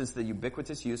 since the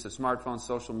ubiquitous use of smartphones,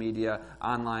 social media,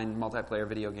 online multiplayer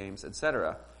video games,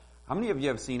 etc., how many of you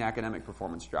have seen academic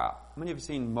performance drop? How many of you have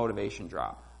seen motivation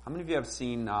drop? How many of you have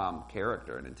seen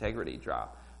character and integrity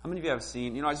drop? How many of you have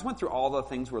seen, I just went through all the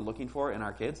things we're looking for in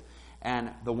our kids, and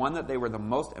the one that they were the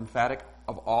most emphatic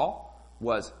of all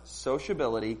was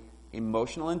sociability,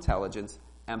 emotional intelligence,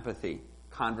 empathy,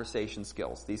 conversation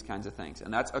skills, these kinds of things.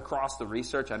 And that's across the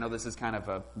research. I know this is kind of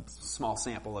a small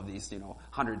sample of these,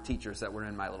 100 teachers that were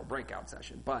in my little breakout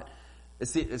session, but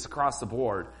it's across the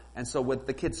board. And so with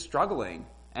the kids struggling,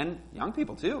 and young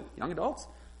people too, young adults,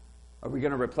 are we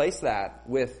going to replace that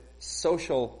with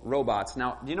social robots?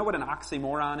 Now, do you know what an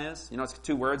oxymoron is? It's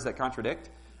 2 words that contradict.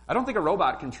 I don't think a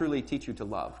robot can truly teach you to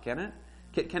love, can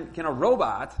it? Can a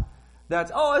robot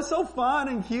it's so fun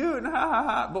and cute, ha ha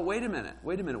ha. But wait a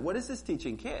minute, what is this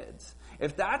teaching kids?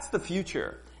 If that's the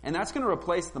future, and that's going to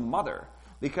replace the mother,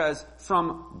 because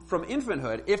from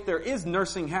infanthood, if there is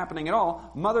nursing happening at all,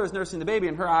 mother is nursing the baby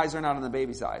and her eyes are not on the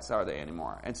baby's eyes, are they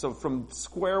anymore? And so from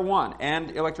square one,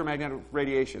 and electromagnetic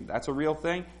radiation, that's a real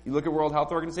thing. You look at World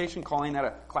Health Organization calling that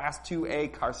a class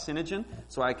 2A carcinogen.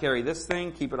 So I carry this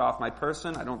thing, keep it off my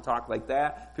person, I don't talk like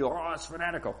that. People are, it's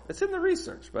fanatical. It's in the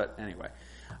research, but anyway.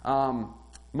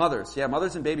 Mothers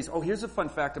and babies. Here's a fun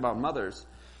fact about mothers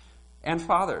and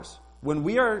fathers. When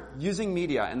we are using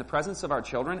media in the presence of our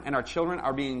children, and our children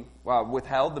are being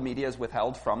withheld, the media is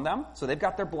withheld from them. So they've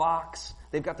got their blocks,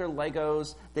 they've got their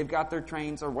Legos, they've got their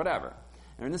trains or whatever.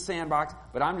 They're in the sandbox,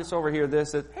 but I'm just over here,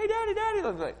 hey daddy,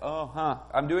 like,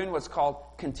 I'm doing what's called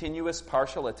continuous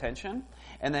partial attention.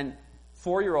 And then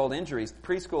 4-year-old injuries,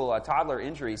 preschool, toddler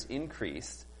injuries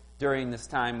increased during this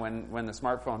time when the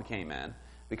smartphone came in,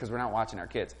 because we're not watching our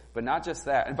kids. But not just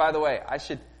that. And by the way,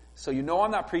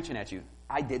 I'm not preaching at you.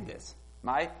 I did this.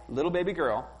 My little baby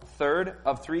girl, 3rd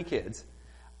of 3 kids,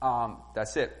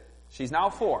 that's it. She's now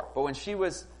 4. But when she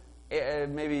was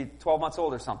maybe 12 months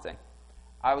old or something,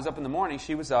 I was up in the morning,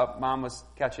 she was up, Mom was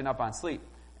catching up on sleep.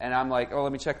 And I'm like,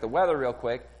 let me check the weather real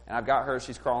quick. And I've got her,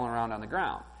 she's crawling around on the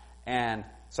ground. And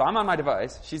so I'm on my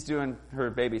device, she's doing her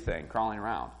baby thing, crawling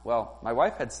around. Well, my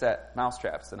wife had set mouse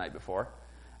traps the night before.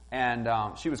 And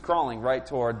she was crawling right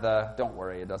toward don't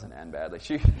worry, it doesn't end badly.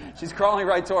 She's crawling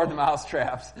right toward the mouse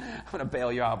traps. I'm going to bail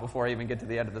you out before I even get to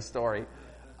the end of the story.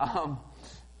 And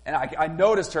I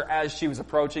noticed her as she was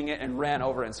approaching it and ran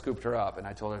over and scooped her up. And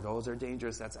I told her, those are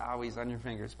dangerous. That's always on your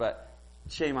fingers. But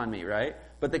shame on me, right?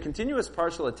 But the continuous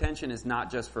partial attention is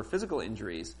not just for physical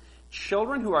injuries.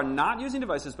 Children who are not using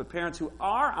devices, but parents who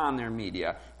are on their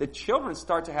media, the children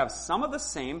start to have some of the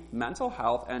same mental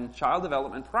health and child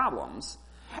development problems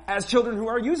as children who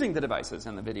are using the devices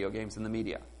and the video games and the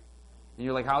media. And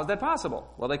you're like, how is that possible?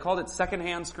 Well, they called it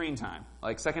secondhand screen time,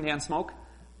 like secondhand smoke.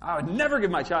 I would never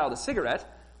give my child a cigarette.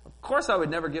 Of course I would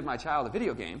never give my child a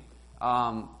video game.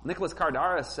 Nicholas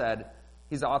Kardaras said,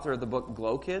 he's the author of the book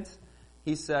Glow Kids.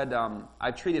 He said,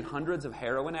 I've treated hundreds of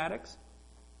heroin addicts,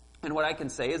 and what I can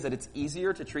say is that it's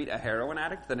easier to treat a heroin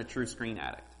addict than a true screen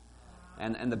addict.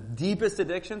 And the deepest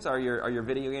addictions are your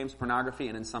video games, pornography,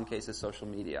 and in some cases social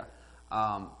media.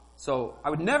 So I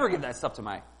would never give that stuff to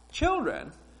my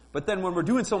children, but then when we're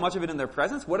doing so much of it in their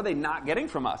presence, what are they not getting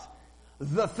from us?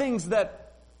 The things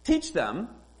that teach them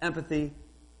empathy,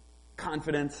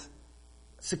 confidence,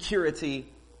 security,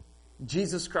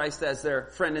 Jesus Christ as their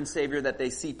friend and Savior that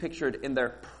they see pictured in their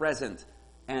present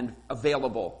and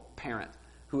available parent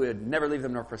who would never leave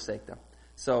them nor forsake them.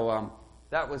 So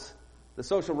that was, the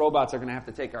social robots are going to have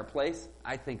to take our place?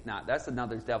 I think not. That's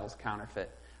another devil's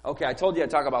counterfeit. Okay, I told you I'd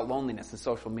talk about loneliness and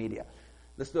social media.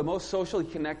 This is the most socially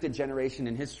connected generation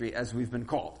in history, as we've been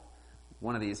called.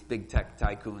 One of these big tech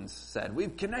tycoons said,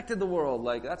 we've connected the world,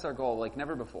 like that's our goal, like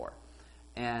never before.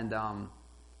 And a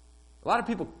lot of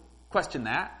people question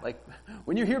that. Like,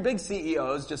 when you hear big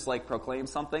CEOs just like proclaim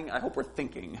something, I hope we're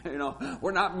thinking,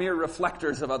 we're not mere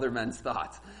reflectors of other men's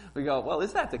thoughts. We go, well,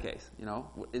 is that the case?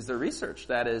 Is there research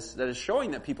that is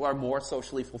showing that people are more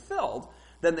socially fulfilled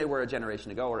than they were a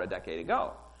generation ago or a decade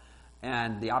ago?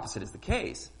 And the opposite is the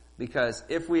case, because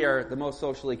if we are the most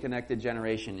socially connected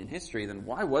generation in history, then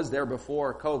why was there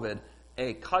before COVID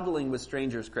a cuddling with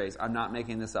strangers craze? I'm not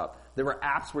making this up. There were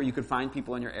apps where you could find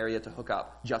people in your area to hook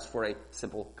up just for a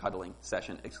simple cuddling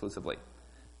session exclusively.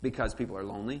 Because people are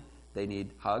lonely, they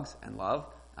need hugs and love.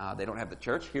 They don't have the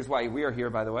church. Here's why we are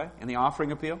here, by the way, in the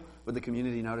offering appeal. Would the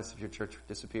community notice if your church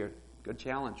disappeared? Good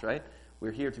challenge, right?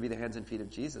 We're here to be the hands and feet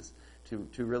of Jesus,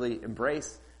 to really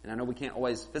embrace. And I know we can't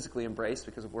always physically embrace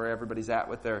because of where everybody's at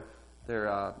with their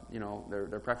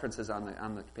preferences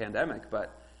on the pandemic.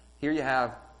 But here you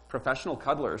have professional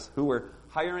cuddlers who were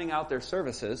hiring out their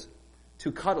services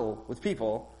to cuddle with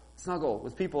people, snuggle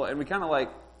with people, and we kind of like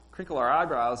crinkle our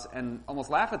eyebrows and almost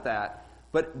laugh at that.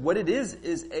 But what it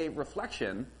is a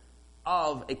reflection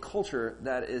of a culture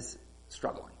that is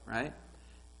struggling, right?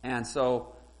 And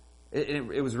so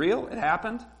it was real, it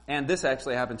happened, and this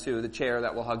actually happened too, the chair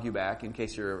that will hug you back in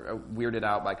case you're weirded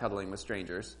out by cuddling with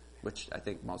strangers, which I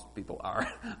think most people are.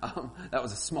 That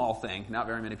was a small thing. Not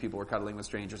very many people were cuddling with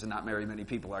strangers, and not very many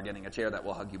people are getting a chair that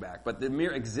will hug you back. But the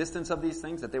mere existence of these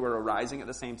things, that they were arising at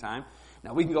the same time.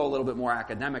 Now, we can go a little bit more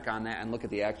academic on that and look at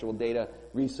the actual data,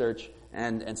 research,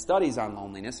 and studies on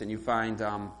loneliness, and you find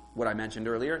what I mentioned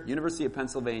earlier. University of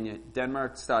Pennsylvania,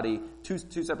 Denmark study,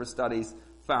 two separate studies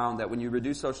found that when you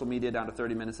reduce social media down to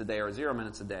 30 minutes a day or 0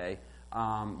 minutes a day,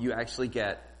 you actually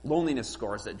get loneliness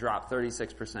scores that drop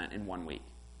 36% in 1 week.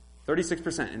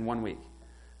 36% in 1 week.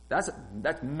 That's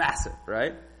massive,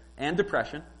 right? And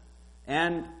depression,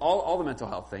 and all the mental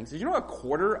health things. Did you know a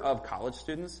quarter of college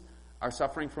students are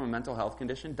suffering from a mental health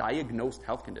condition, diagnosed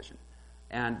health condition?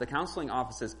 And the counseling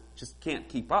offices just can't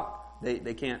keep up.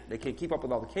 They can't keep up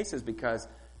with all the cases because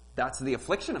that's the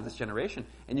affliction of this generation.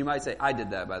 And you might say, I did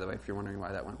that, by the way, if you're wondering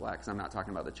why that went black, because I'm not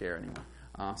talking about the chair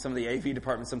anymore. Some of the AV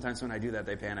departments, sometimes when I do that,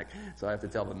 they panic. So I have to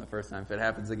tell them the first time. If it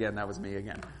happens again, that was me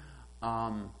again.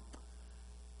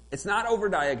 It's not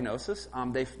overdiagnosis.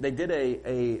 They did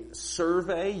a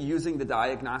survey using the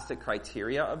diagnostic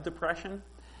criteria of depression,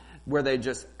 where they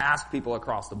just asked people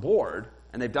across the board,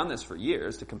 and they've done this for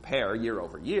years to compare year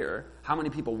over year, how many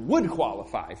people would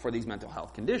qualify for these mental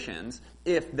health conditions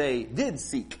if they did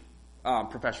seek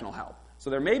professional help. So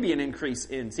there may be an increase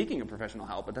in seeking a professional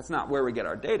help, but that's not where we get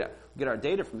our data. We get our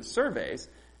data from the surveys.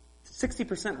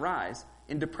 60% rise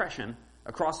in depression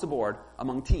across the board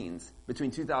among teens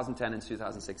between 2010 and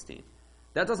 2016.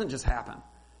 That doesn't just happen.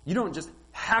 You don't just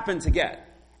happen to get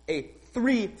a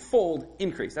threefold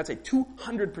increase. That's a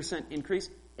 200% increase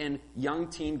in young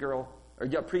teen girl or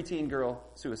preteen girl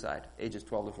suicide, ages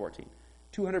 12 to 14.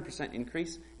 200%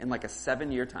 increase in like a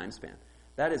 7-year time span.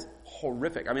 That is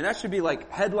horrific. I mean, that should be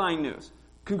like headline news.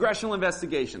 Congressional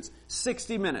investigations,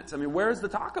 60 Minutes. I mean, where's the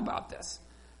talk about this?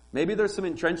 Maybe there's some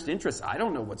entrenched interest. I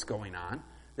don't know what's going on.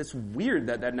 It's weird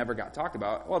that never got talked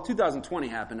about. Well, 2020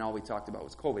 happened, and all we talked about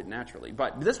was COVID, naturally.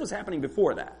 But this was happening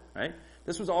before that, right?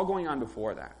 This was all going on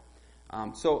before that.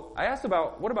 So I asked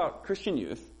what about Christian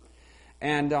youth?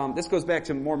 And this goes back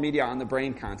to more media on the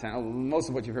brain content. Most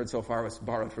of what you've heard so far was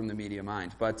borrowed from the media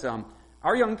mind. But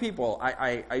our young people,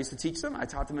 I used to teach them. I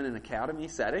taught them in an academy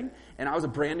setting, and I was a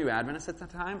brand new Adventist at the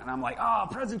time, and I'm like,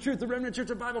 Present Truth, the Remnant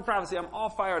Church of Bible Prophecy. I'm all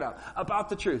fired up about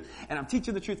the truth, and I'm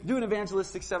teaching the truth, doing an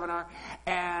evangelistic seminar,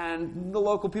 and the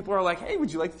local people are like, hey,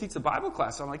 would you like to teach the Bible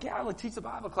class? So I'm like, yeah, I'd like to teach the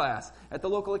Bible class at the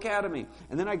local academy.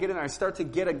 And then I get in there, I start to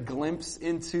get a glimpse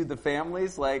into the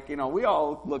families, like, we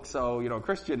all look so,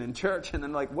 Christian in church, and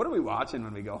then like, what are we watching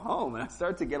when we go home? And I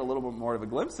start to get a little bit more of a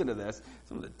glimpse into this.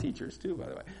 Some of the teachers too, by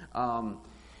the way.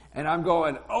 And I'm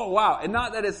going, oh wow. And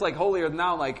not that it's like holier than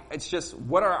thou, like it's just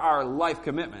what are our life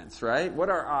commitments, right? What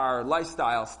are our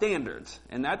lifestyle standards?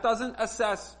 And that doesn't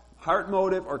assess heart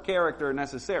motive or character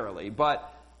necessarily,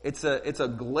 but it's a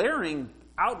glaring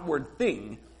outward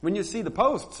thing when you see the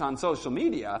posts on social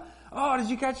media. Oh, did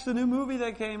you catch the new movie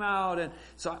that came out? And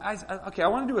so I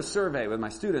want to do a survey with my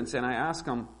students, and I ask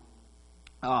them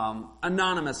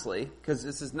anonymously, because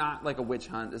this is not like a witch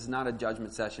hunt. This is not a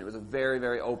judgment session. It was a very,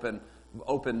 very open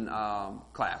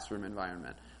classroom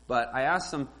environment. But I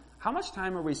asked them, how much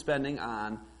time are we spending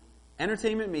on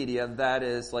entertainment media that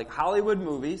is like Hollywood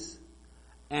movies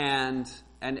and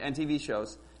TV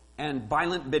shows and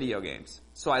violent video games?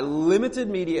 So I limited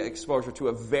media exposure to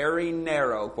a very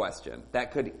narrow question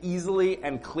that could easily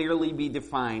and clearly be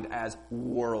defined as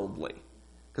worldly.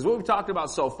 Because what we've talked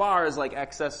about so far is like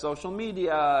excess social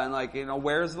media and like,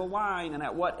 where's the line and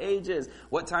at what ages,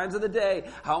 what times of the day,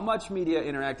 how much media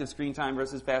interactive screen time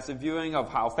versus passive viewing, of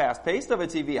how fast-paced of a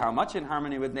TV, how much in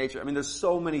harmony with nature. I mean, there's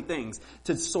so many things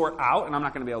to sort out, and I'm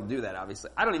not going to be able to do that,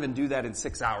 obviously. I don't even do that in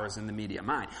 6 hours in the media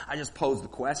mind. I just pose the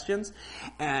questions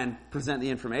and present the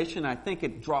information. I think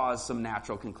it draws some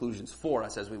natural conclusions for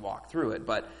us as we walk through it.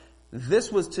 But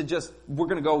this was we're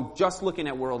going to go just looking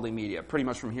at worldly media pretty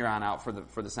much from here on out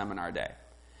for the seminar day.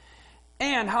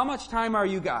 And how much time are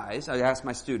you guys, I asked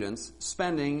my students,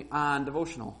 spending on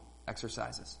devotional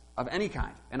exercises of any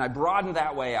kind? And I broadened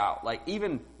that way out, like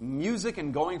even music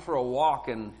and going for a walk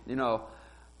and,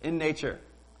 in nature.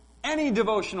 Any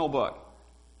devotional book,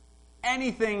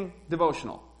 anything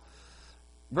devotional,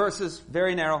 versus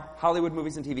very narrow Hollywood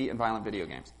movies and TV and violent video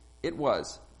games.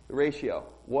 The ratio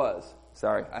was,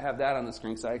 sorry, I have that on the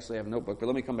screen, so I actually have a notebook, but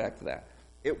let me come back to that.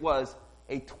 It was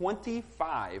a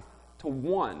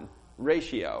 25-to-1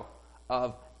 ratio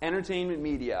of entertainment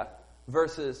media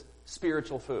versus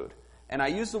spiritual food. And I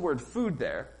use the word food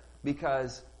there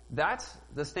because that's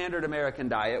the standard American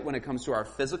diet when it comes to our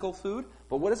physical food.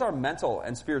 But what is our mental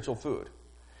and spiritual food?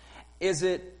 Is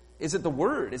it the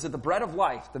Word? Is it the bread of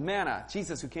life, the manna,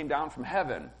 Jesus who came down from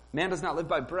heaven? Man does not live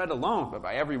by bread alone, but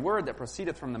by every word that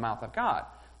proceedeth from the mouth of God.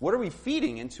 What are we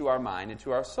feeding into our mind,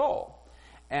 into our soul?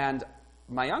 And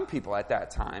my young people at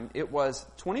that time, it was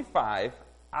 25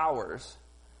 hours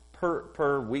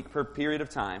per week, per period of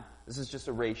time. This is just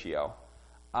a ratio.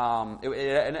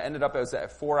 It ended up as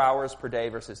at 4 hours per day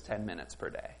versus 10 minutes per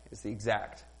day. Is the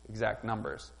exact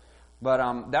numbers.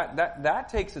 But that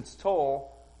takes its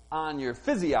toll on your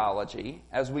physiology,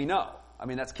 as we know. I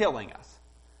mean, that's killing us.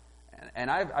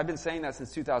 And I've been saying that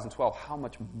since 2012. How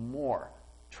much more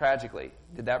tragically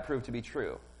did that prove to be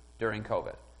true during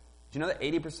COVID? Do you know that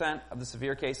 80% of the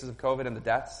severe cases of COVID and the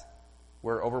deaths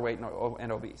were overweight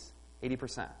and obese?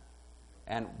 80%.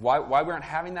 And why we aren't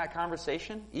having that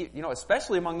conversation,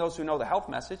 especially among those who know the health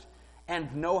message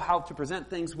and know how to present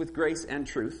things with grace and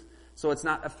truth, so it's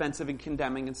not offensive and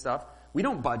condemning and stuff. We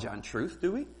don't budge on truth,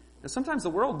 do we? And sometimes the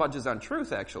world budges on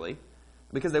truth, actually,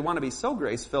 because they want to be so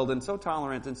grace-filled and so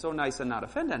tolerant and so nice and not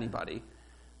offend anybody.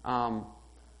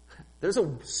 There's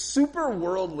a super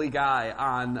worldly guy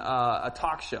on a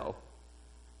talk show,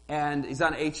 and he's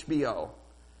on HBO,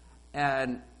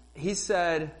 and he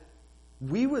said,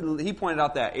 he pointed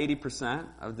out that 80%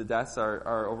 of the deaths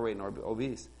are overweight and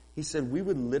obese. He said, we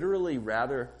would literally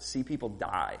rather see people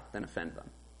die than offend them.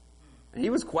 And he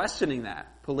was questioning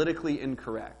that. Politically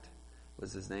Incorrect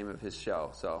was his name of his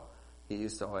show. So he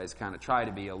used to always kind of try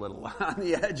to be a little on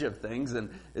the edge of things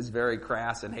and is very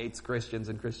crass and hates Christians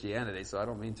and Christianity. So I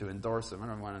don't mean to endorse him. I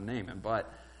don't want to name him.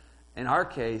 But in our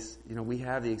case, we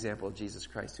have the example of Jesus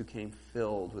Christ who came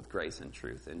filled with grace and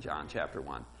truth in John chapter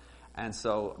 1. And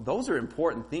so those are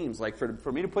important themes. Like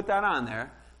for me to put that on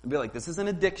there and be like, this is an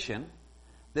addiction.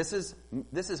 This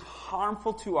is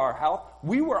harmful to our health.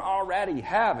 We were already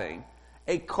having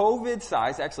a COVID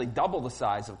size, actually double the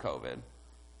size of COVID,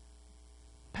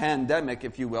 pandemic,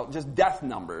 if you will, just death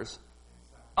numbers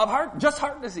of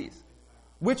heart disease,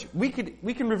 which we can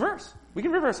reverse. We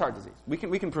can reverse heart disease. We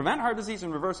can prevent heart disease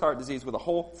and reverse heart disease with a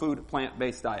whole food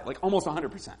plant-based diet, like almost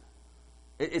 100%.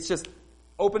 It's just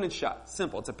open and shut,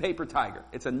 simple. It's a paper tiger.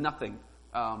 It's a nothing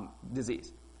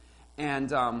disease.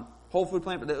 And whole food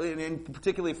plant, and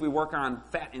particularly if we work on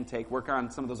fat intake, work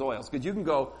on some of those oils, because you can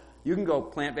go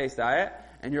plant-based diet,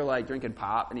 and you're like drinking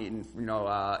pop and eating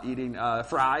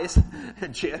fries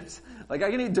and chips. Like I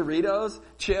can eat Doritos,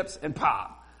 chips, and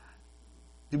pop.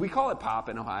 Did we call it pop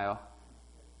in Ohio?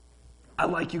 I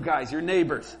like you guys, you're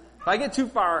neighbors. If I get too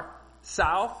far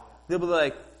south, they'll be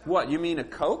like, what, you mean a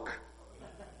Coke?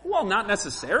 Well, not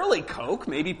necessarily Coke.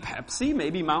 Maybe Pepsi,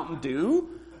 maybe Mountain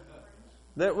Dew.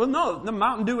 No, the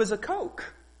Mountain Dew is a Coke.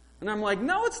 And I'm like,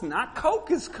 no, it's not.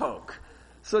 Coke is Coke.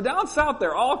 So down south,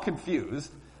 they're all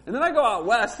confused. And then I go out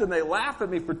west, and they laugh at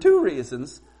me for two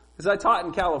reasons. Because I taught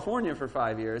in California for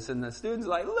 5 years, and the students are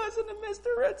like, listen to Mr.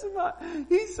 Ritzema.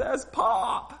 He says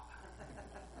pop.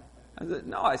 I said,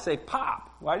 no, I say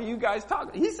pop. Why do you guys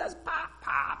talk? He says pop,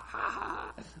 pop, ha,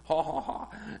 ha, ha, ha, ha.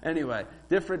 Anyway,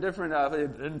 different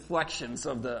inflections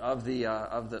of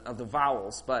the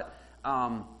vowels, but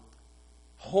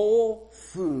whole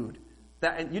food.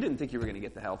 And you didn't think you were going to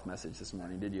get the health message this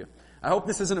morning, did you? I hope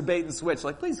this isn't a bait and switch.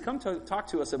 Like, please come talk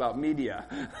to us about media.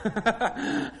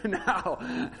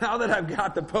 Now that I've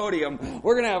got the podium,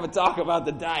 we're going to have a talk about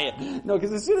the diet. No,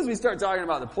 because as soon as we start talking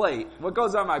about the plate, what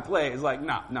goes on my plate is like,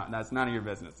 no, that's none of your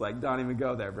business. Like, don't even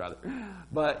go there, brother.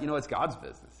 But, it's God's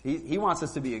business. He wants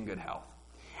us to be in good health.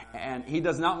 And He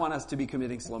does not want us to be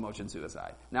committing slow motion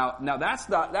suicide. Now that's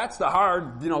the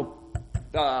hard,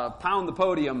 pound the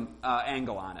podium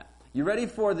angle on it. You ready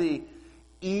for the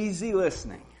easy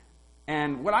listening?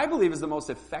 And what I believe is the most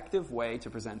effective way to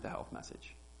present the health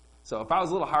message. So if I was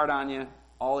a little hard on you,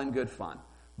 all in good fun.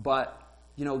 But,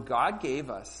 God gave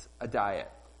us a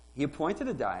diet. He appointed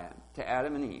a diet to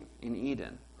Adam and Eve in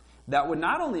Eden that would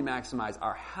not only maximize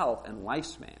our health and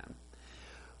lifespan,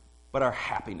 but our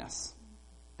happiness.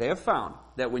 They have found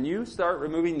that when you start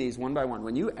removing these one by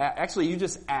one, you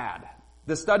just add.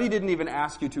 The study didn't even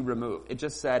ask you to remove. It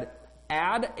just said,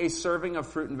 add a serving of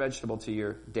fruit and vegetable to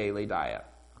your daily diet.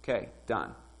 Okay,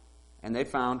 done. And they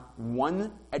found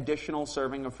one additional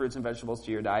serving of fruits and vegetables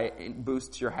to your diet, it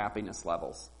boosts your happiness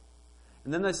levels.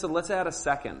 And then they said, let's add a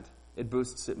second. It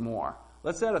boosts it more.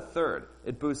 Let's add a third.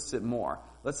 It boosts it more.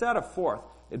 Let's add a fourth.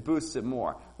 It boosts it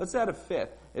more. Let's add a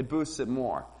fifth. It boosts it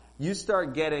more. You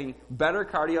start getting better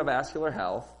cardiovascular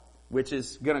health, which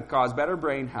is going to cause better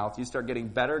brain health. You start getting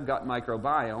better gut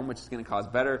microbiome, which is going to cause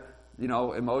better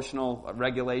emotional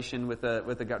regulation with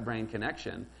the gut-brain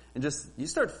connection. And you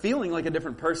start feeling like a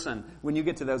different person when you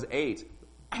get to those 8.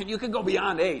 And you can go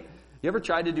beyond 8. You ever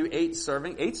tried to do 8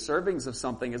 servings? 8 servings of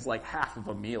something is like half of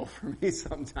a meal for me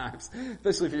sometimes.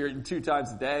 Especially if you're eating 2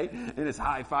 times a day and it's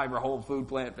high-fiber, whole food,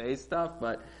 plant-based stuff.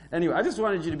 But anyway, I just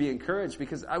wanted you to be encouraged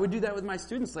because I would do that with my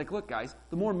students. Like, look, guys,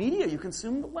 the more media you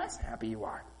consume, the less happy you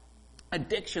are.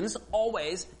 Addictions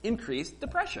always increase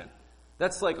depression.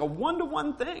 That's like a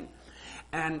 1-to-1 thing.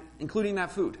 And including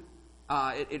that food.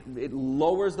 It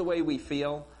lowers the way we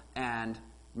feel and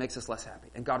makes us less happy.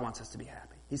 And God wants us to be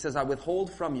happy. He says, I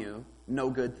withhold from you no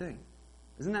good thing.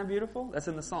 Isn't that beautiful? That's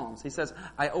in the Psalms. He says,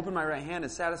 I open my right hand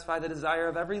and satisfy the desire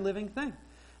of every living thing.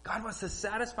 God wants to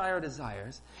satisfy our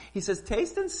desires. He says,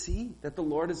 taste and see that the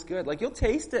Lord is good. Like, you'll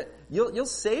taste it. You'll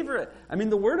savor it. I mean,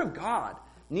 the Word of God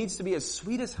needs to be as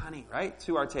sweet as honey, right,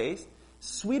 to our taste.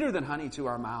 Sweeter than honey to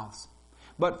our mouths.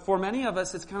 But for many of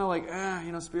us, it's kind of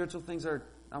like, spiritual things are,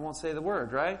 I won't say the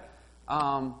word, right?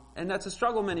 And that's a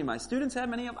struggle many of my students have,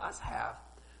 many of us have.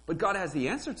 But God has the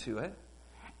answer to it.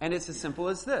 And it's as simple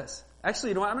as this. Actually,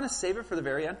 you know what? I'm going to save it for the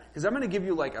very end because I'm going to give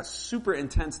you like a super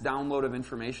intense download of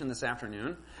information this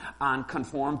afternoon on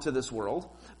conform to this world.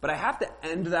 But I have to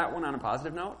end that one on a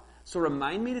positive note. So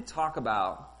remind me to talk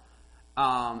about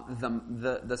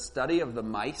the study of the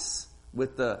mice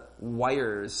with the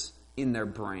wires in their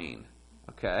brain.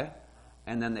 Okay?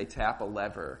 And then they tap a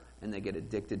lever and they get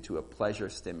addicted to a pleasure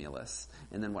stimulus.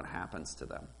 And then what happens to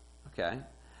them? Okay?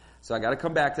 So I got to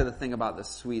come back to the thing about the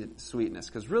sweetness.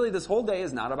 Because really this whole day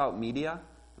is not about media.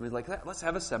 I mean, let's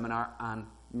have a seminar on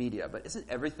media. But isn't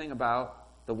everything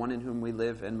about the one in whom we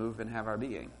live and move and have our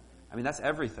being? I mean, that's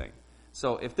everything.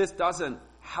 So if this doesn't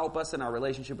help us in our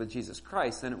relationship with Jesus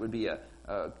Christ, then it would be a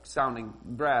sounding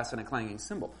brass and a clanging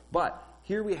cymbal. But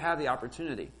here we have the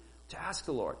opportunity to ask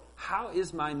the Lord, how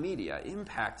is my media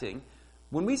impacting?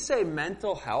 When we say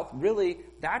mental health, really,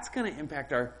 that's going to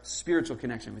impact our spiritual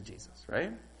connection with Jesus,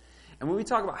 right? And when we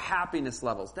talk about happiness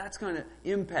levels, that's going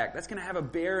to have a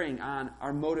bearing on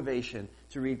our motivation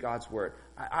to read God's Word.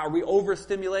 Are we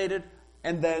overstimulated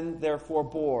and then therefore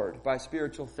bored by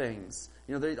spiritual things?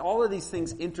 All of these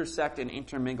things intersect and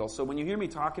intermingle. So when you hear me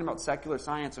talking about secular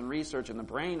science and research and the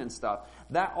brain and stuff,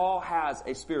 that all has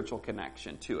a spiritual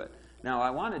connection to it. Now,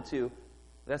 I wanted to,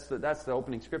 that's the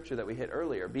opening scripture that we hit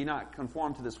earlier. Be not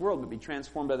conformed to this world, but be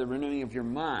transformed by the renewing of your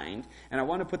mind. And I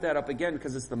want to put that up again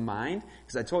because it's the mind.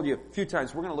 Because I told you a few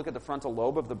times, we're going to look at the frontal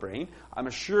lobe of the brain. I'm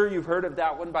sure you've heard of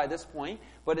that one by this point.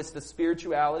 But it's the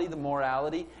spirituality, the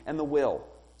morality, and the will.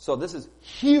 So this is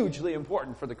hugely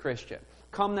important for the Christian.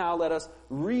 Come now, let us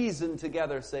reason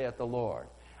together, saith the Lord.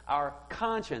 Our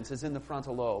conscience is in the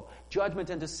frontal lobe. Judgment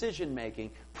and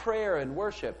decision-making, prayer and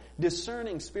worship,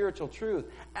 discerning spiritual truth,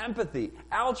 empathy,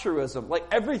 altruism, like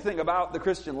everything about the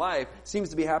Christian life seems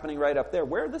to be happening right up there,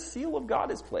 where the seal of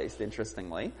God is placed,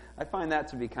 interestingly. I find that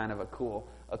to be kind of a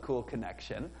cool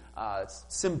connection. It's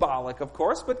symbolic, of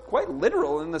course, but quite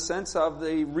literal in the sense of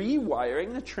the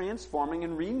rewiring, the transforming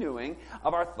and renewing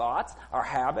of our thoughts, our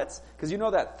habits, because you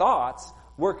know that thoughts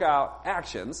work out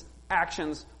actions,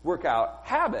 actions work out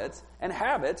habits, and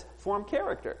habits form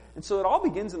character. And so it all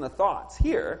begins in the thoughts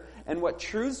here, and what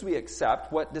truths we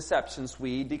accept, what deceptions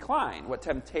we decline, what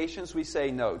temptations we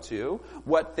say no to,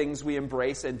 what things we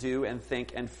embrace and do and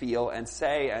think and feel and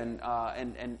say and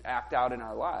act out in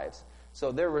our lives.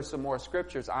 So there were some more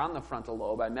scriptures on the frontal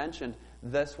lobe. I mentioned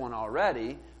this one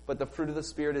already, but the fruit of the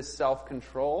Spirit is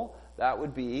self-control. That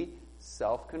would be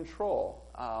self-control.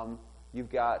 You've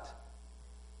got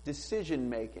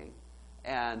decision-making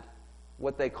and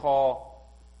what they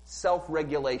call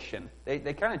self-regulation. They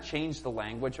kind of changed the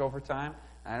language over time.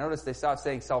 I noticed they stopped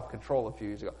saying self-control a few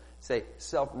years ago. Say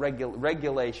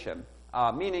self-regulation,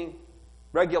 meaning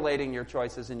regulating your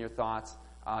choices and your thoughts,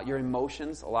 your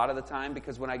emotions a lot of the time,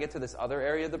 because when I get to this other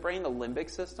area of the brain, the limbic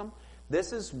system,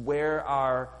 this is where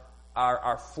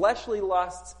our fleshly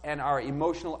lusts and our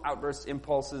emotional outbursts,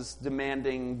 impulses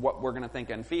demanding what we're going to think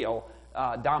and feel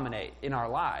dominate in our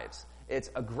lives. It's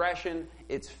aggression,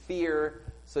 it's fear,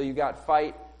 so you got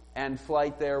fight and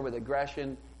flight there with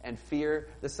aggression and fear.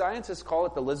 The scientists call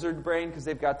it the lizard brain because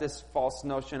they've got this false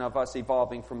notion of us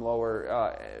evolving from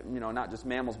lower, not just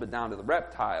mammals, but down to the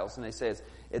reptiles. And they say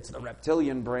it's the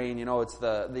reptilian brain, it's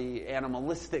the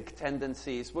animalistic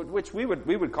tendencies, which we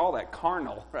would call that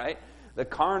carnal, right? The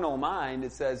carnal mind,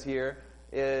 it says here,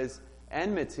 is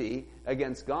enmity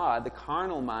against God. The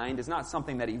carnal mind is not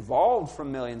something that evolved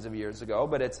from millions of years ago,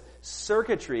 but it's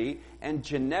circuitry and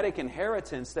genetic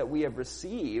inheritance that we have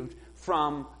received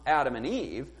from Adam and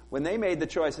Eve when they made the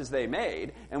choices they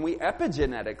made, and we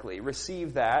epigenetically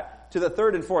receive that to the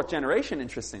third and fourth generation,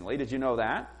 interestingly. Did you know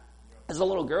that? As a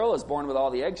little girl is born with all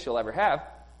the eggs she'll ever have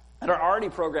that are already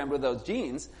programmed with those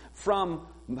genes from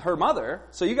her mother.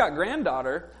 So you got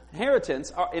granddaughter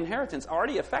inheritance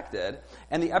already affected,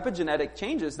 and the epigenetic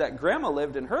changes that grandma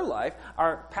lived in her life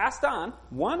are passed on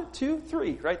 1, 2,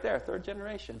 3, right there, third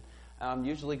generation.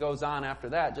 Usually goes on after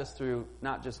that just through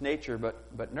not just nature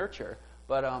but nurture.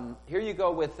 But here you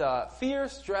go with fear,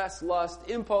 stress, lust,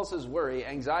 impulses, worry,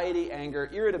 anxiety, anger,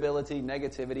 irritability,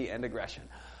 negativity, and aggression.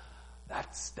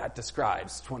 That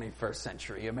describes 21st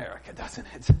century America, doesn't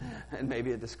it? And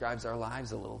maybe it describes our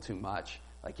lives a little too much.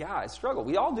 Like, yeah, I struggle.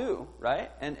 We all do,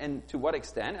 right? And to what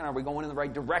extent? And are we going in the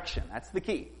right direction? That's the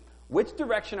key. Which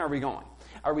direction are we going?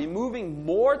 Are we moving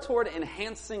more toward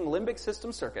enhancing limbic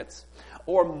system circuits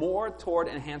or more toward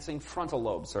enhancing frontal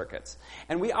lobe circuits?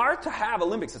 And we are to have a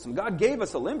limbic system. God gave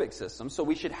us a limbic system, so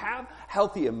we should have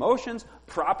healthy emotions,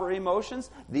 proper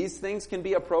emotions. These things can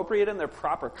be appropriate in their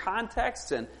proper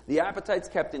contexts, and the appetite's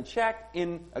kept in check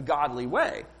in a godly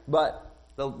way. But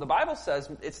the Bible says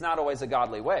it's not always a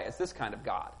godly way. It's this kind of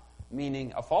God,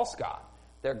 meaning a false God.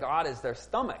 Their God is their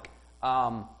stomach.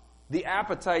 The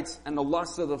appetites and the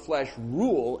lusts of the flesh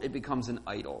rule, it becomes an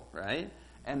idol, right?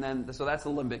 And then, so that's the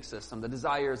limbic system, the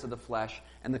desires of the flesh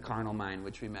and the carnal mind,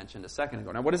 which we mentioned a second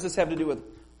ago. Now, what does this have to do with,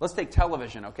 let's take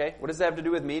television, okay? What does that have to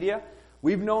do with media?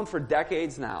 We've known for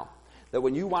decades now that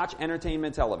when you watch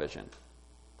entertainment television,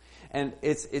 and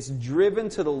it's driven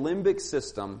to the limbic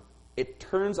system, it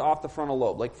turns off the frontal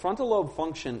lobe. Like, frontal lobe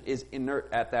function is inert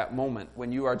at that moment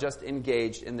when you are just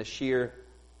engaged in the sheer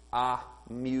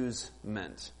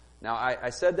amusement. Now, I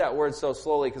said that word so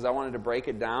slowly because I wanted to break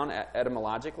it down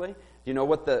etymologically. Do you know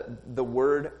what the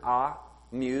word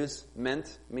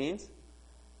amusement means?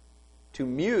 To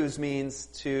muse means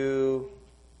to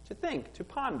think, to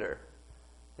ponder.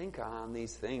 Think on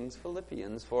these things,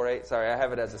 Philippians 4:8. Sorry, I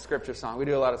have it as a scripture song. We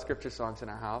do a lot of scripture songs in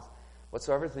our house.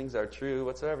 Whatsoever things are true,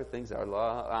 whatsoever things are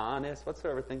honest,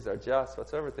 whatsoever things are just,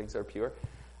 whatsoever things are pure.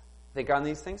 Think on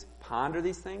these things, ponder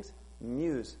these things,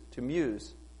 muse, to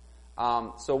muse.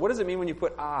 So what does it mean when you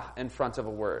put in front of a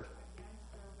word?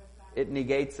 It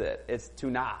negates it. It's to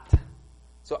not.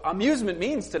 So amusement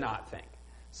means to not think.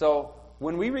 So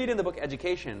when we read in the book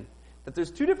Education that there's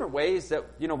two different ways that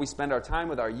we spend our time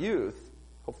with our youth,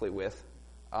 hopefully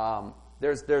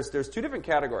there's two different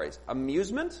categories.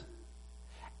 Amusement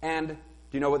and, do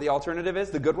you know what the alternative is?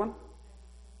 The good one?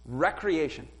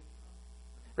 Recreation.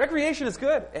 Recreation is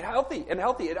good and healthy.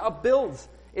 It upbuilds.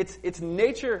 It's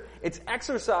nature, it's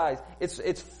exercise,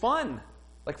 it's fun.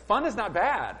 Like, fun is not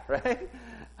bad, right?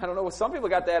 I don't know, some people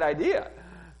got that idea.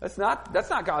 That's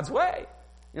not God's way.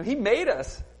 He made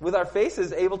us with our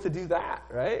faces able to do that,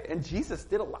 right? And Jesus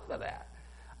did a lot of that.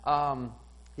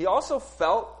 He also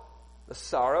felt the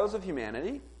sorrows of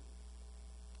humanity,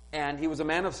 and he was a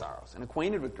man of sorrows and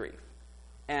acquainted with grief.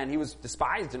 And he was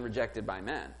despised and rejected by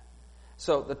men.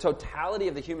 So the totality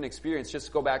of the human experience, just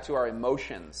to go back to our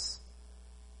emotions,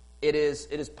 it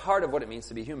is part of what it means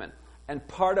to be human. And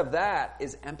part of that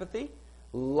is empathy.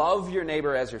 Love your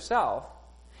neighbor as yourself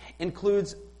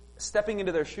includes stepping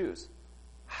into their shoes.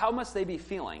 How must they be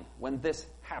feeling when this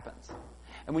happens?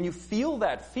 And when you feel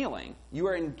that feeling, you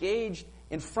are engaged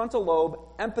in frontal lobe,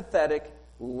 empathetic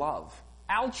love.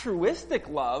 Altruistic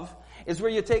love is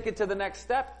where you take it to the next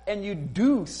step and you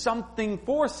do something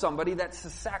for somebody. That's a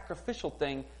sacrificial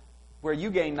thing where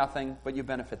you gain nothing, but you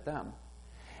benefit them.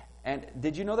 And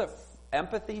did you know that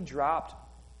empathy dropped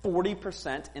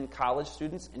 40% in college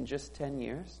students in just 10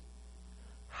 years?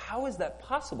 How is that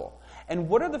possible? And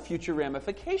what are the future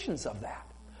ramifications of that?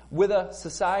 With a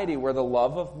society where the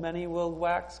love of many will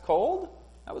wax cold?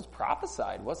 That was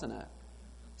prophesied, wasn't it?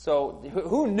 So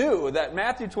who knew that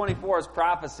Matthew 24's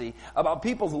prophecy about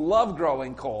people's love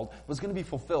growing cold was going to be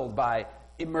fulfilled by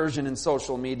immersion in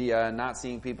social media and not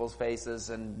seeing people's faces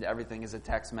and everything is a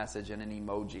text message and an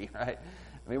emoji, right?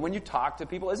 I mean, when you talk to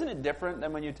people, isn't it different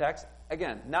than when you text?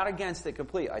 Again, not against it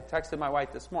completely. I texted my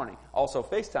wife this morning. Also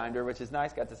FaceTimed her, which is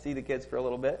nice. Got to see the kids for a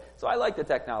little bit. So I like the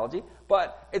technology.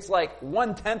 But it's like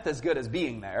 1/10 as good as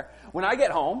being there. When I get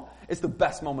home, it's the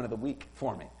best moment of the week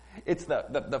for me. It's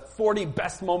the 40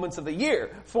 best moments of the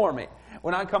year for me.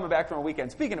 When I'm coming back from a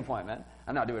weekend speaking appointment,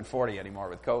 I'm not doing 40 anymore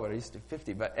with COVID. I used to do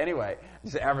 50. But anyway,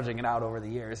 just averaging it out over the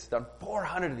years. Done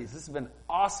 400 of these. This has been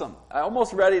awesome. I'm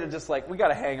almost ready to just we got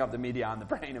to hang up the media on the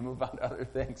brain and move on to other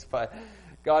things. But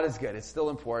God is good. It's still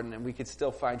important, and we can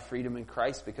still find freedom in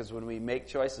Christ because when we make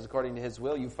choices according to His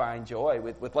will, you find joy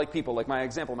with people, like my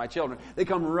example, my children. They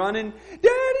come running,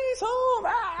 Daddy's home,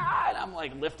 and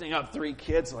I'm lifting up 3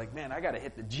 kids. Man, I got to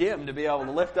hit the gym to be able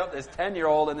to lift up this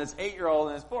 10-year-old and this 8-year-old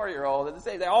and this 4-year-old. And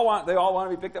they all want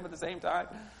to be picked up at the same time.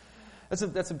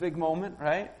 That's a big moment,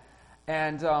 right?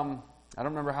 And I don't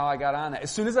remember how I got on that.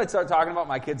 As soon as I start talking about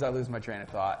my kids, I lose my train of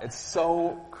thought. It's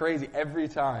so crazy every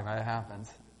time it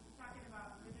happens.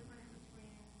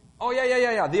 Oh,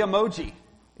 yeah. The emoji.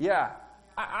 Yeah.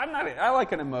 I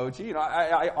like an emoji.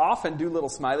 I often do little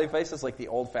smiley faces like the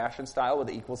old-fashioned style with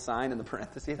the equal sign and the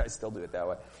parentheses. I still do it that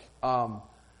way.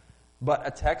 But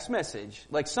a text message,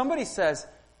 like somebody says,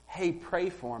 hey, pray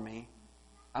for me.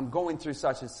 I'm going through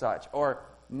such and such. Or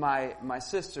my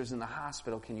sister's in the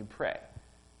hospital. Can you pray?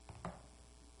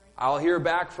 I'll hear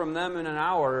back from them in an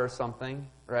hour or something,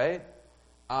 right?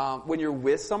 When you're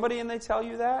with somebody and they tell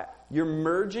you that, you're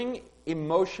merging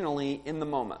emotionally in the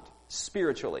moment,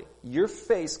 spiritually. Your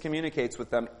face communicates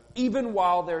with them even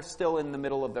while they're still in the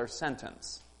middle of their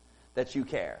sentence that you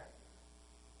care.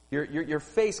 Your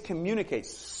face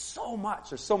communicates so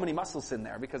much. There's so many muscles in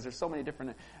there because there's so many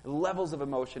different levels of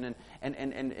emotion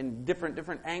and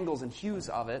different angles and hues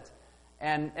of it.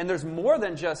 And there's more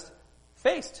than just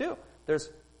face, too. There's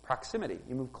proximity.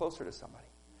 You move closer to somebody.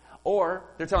 Or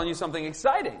they're telling you something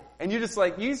exciting, and you just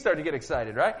you start to get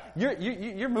excited, right?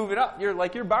 You're moving up.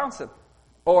 You're bouncing.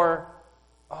 Or,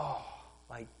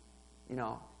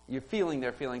 you're feeling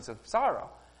their feelings of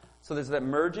sorrow. So there's that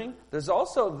merging. There's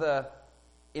also the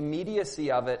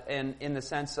immediacy of it, in the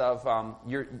sense of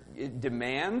it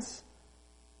demands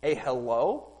a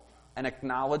hello, an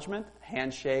acknowledgement,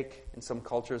 handshake. In some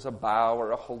cultures, a bow or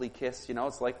a holy kiss.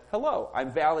 It's like, hello,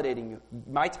 I'm validating you.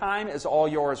 My time is all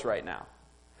yours right now.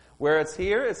 Where it's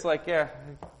here, it's like, yeah,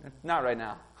 not right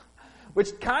now.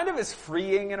 Which kind of is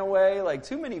freeing in a way.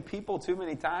 Too many people, too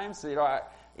many times.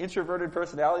 Introverted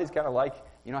personality is kind of like,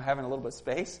 having a little bit of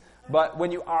space. But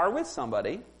when you are with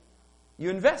somebody,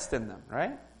 you invest in them,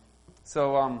 right?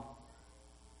 So,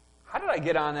 how did I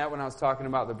get on that when I was talking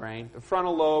about the brain? The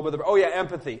frontal lobe of the brain. Oh, yeah,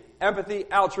 empathy. Empathy,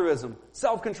 altruism,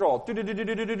 self-control.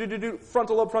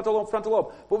 Frontal lobe, frontal lobe, frontal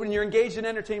lobe. But when you're engaged in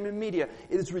entertainment media,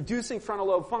 it is reducing frontal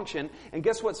lobe function. And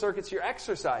guess what circuits you're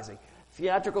exercising?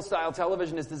 Theatrical style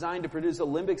television is designed to produce a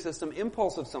limbic system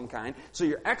impulse of some kind. So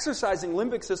you're exercising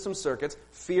limbic system circuits,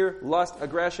 fear, lust,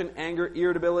 aggression, anger,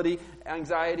 irritability,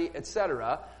 anxiety,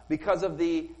 etc. because of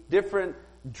the different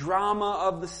drama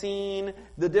of the scene,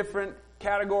 the different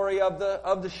category of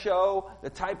the show, the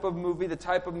type of movie, the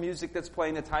type of music that's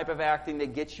playing, the type of acting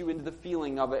that gets you into the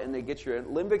feeling of it, and they get your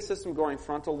limbic system going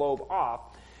frontal lobe off,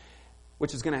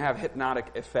 which is going to have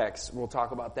hypnotic effects. We'll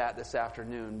talk about that this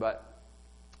afternoon, but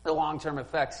the long-term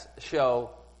effects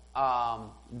show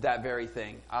that very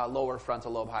thing, lower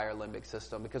frontal lobe, higher limbic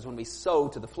system, because when we sow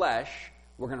to the flesh,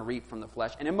 we're going to reap from the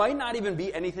flesh, and it might not even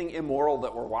be anything immoral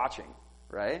that we're watching,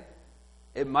 right?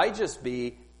 It might just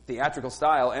be theatrical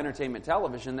style entertainment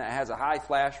television that has a high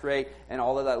flash rate and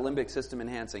all of that limbic system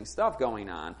enhancing stuff going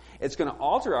on. It's going to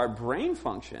alter our brain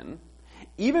function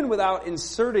even without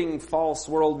inserting false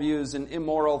worldviews and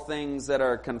immoral things that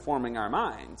are conforming our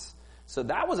minds. So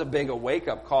that was a big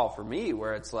wake-up call for me,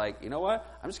 where it's like, you know what?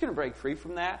 I'm just going to break free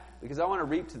from that because I want to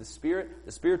reap to the spirit,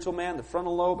 the spiritual man, the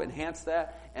frontal lobe, enhance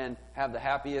that, and have the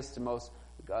happiest and most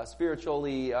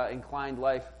spiritually inclined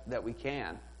life that we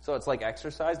can. So it's like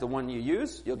exercise. The one you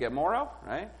use, you'll get more of,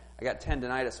 right? I got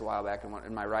tendonitis a while back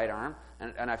in my right arm,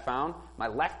 and I found my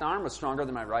left arm was stronger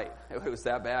than my right. It was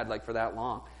that bad, like for that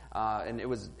long. And it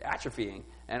was atrophying.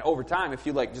 And over time, if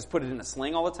you like just put it in a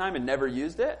sling all the time and never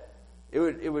used it,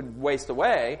 it would waste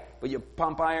away. But you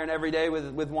pump iron every day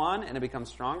with one, and it becomes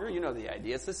stronger. You know the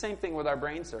idea. It's the same thing with our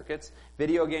brain circuits.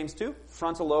 Video games too.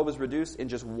 Frontal lobe is reduced in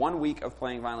just 1 week of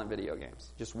playing violent video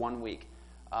games. Just 1 week.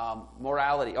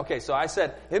 Morality. Okay, so I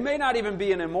said it may not even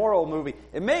be an immoral movie.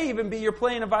 It may even be you're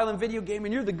playing a violent video game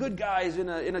and you're the good guys in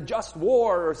a just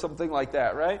war or something like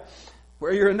that, right?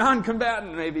 Where you're a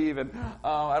non-combatant, maybe even.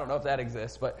 I don't know if that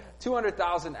exists, but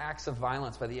 200,000 acts of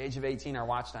violence by the age of 18 are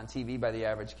watched on TV by the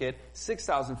average kid.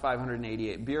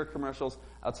 6,588 beer commercials.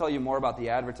 I'll tell you more about the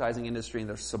advertising industry and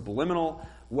their subliminal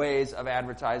ways of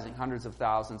advertising hundreds of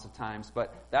thousands of times,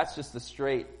 but that's just the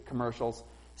straight commercials.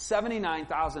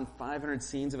 79,500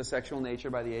 scenes of a sexual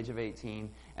nature by the age of 18.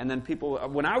 And then people,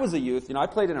 when I was a youth, I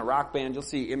played in a rock band. You'll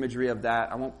see imagery of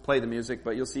that. I won't play the music,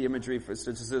 but you'll see imagery for,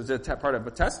 it's a part of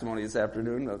a testimony this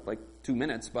afternoon, like 2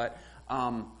 minutes. But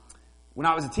when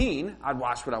I was a teen, I'd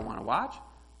watch what I want to watch,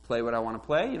 play what I want to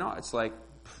play. It's like,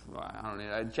 I don't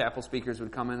know, chapel speakers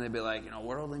would come in, they'd be like,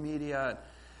 worldly media.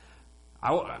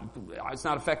 It's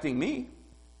not affecting me.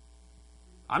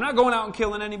 I'm not going out and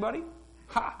killing anybody.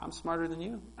 Ha, I'm smarter than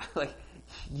you. Like,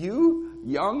 you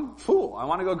young fool. I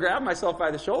want to go grab myself by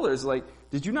the shoulders. Like,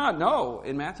 did you not know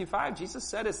in Matthew 5, Jesus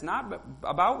said it's not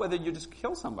about whether you just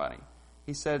kill somebody.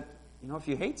 He said, if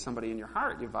you hate somebody in your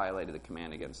heart, you violated the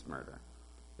command against murder.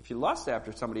 If you lust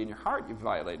after somebody in your heart, you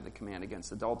violated the command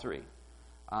against adultery.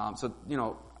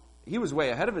 He was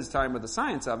way ahead of his time with the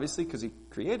science, obviously, because he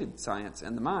created science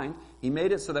and the mind. He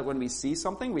made it so that when we see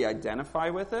something, we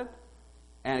identify with it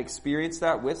and experience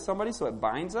that with somebody, so it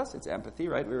binds us. It's empathy,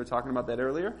 right? We were talking about that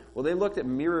earlier. Well, they looked at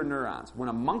mirror neurons. When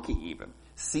a monkey even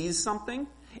sees something,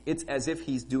 it's as if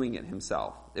he's doing it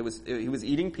himself. He was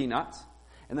eating peanuts,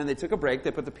 and then they took a break. They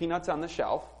put the peanuts on the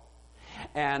shelf,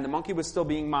 and the monkey was still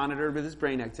being monitored with his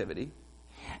brain activity.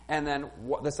 And then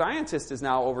the scientist is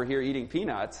now over here eating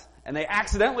peanuts, and they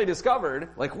accidentally discovered,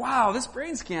 like, wow, this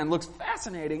brain scan looks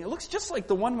fascinating. It looks just like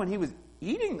the one when he was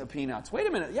eating the peanuts. Wait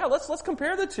a minute. Yeah, let's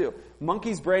compare the two.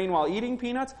 Monkey's brain while eating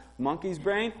peanuts, monkey's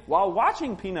brain while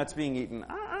watching peanuts being eaten.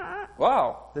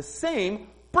 Wow, the same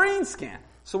brain scan.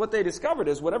 So what they discovered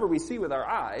is whatever we see with our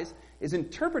eyes is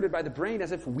interpreted by the brain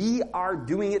as if we are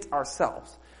doing it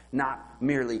ourselves, not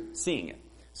merely seeing it.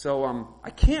 So I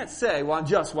can't say, well, I'm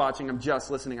just watching, I'm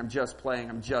just listening, I'm just playing,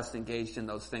 I'm just engaged in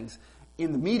those things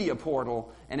in the media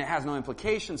portal, and it has no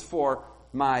implications for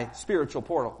my spiritual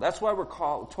portal. That's why we're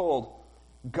told,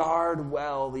 guard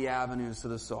well the avenues to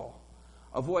the soul.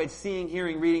 Avoid seeing,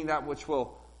 hearing, reading that which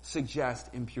will suggest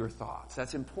impure thoughts.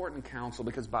 That's important counsel,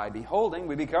 because by beholding,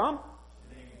 we become.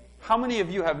 How many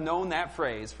of you have known that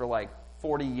phrase for like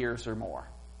 40 years or more?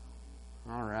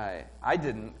 All right. I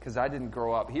didn't, because I didn't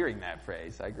grow up hearing that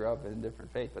phrase. I grew up in a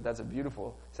different faith, but that's a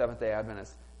beautiful Seventh-day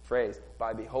Adventist phrase.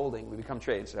 By beholding, we become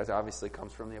changed. That obviously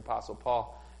comes from the Apostle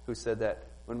Paul, who said that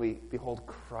when we behold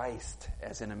Christ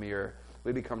as in a mirror,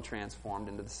 we become transformed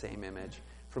into the same image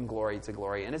from glory to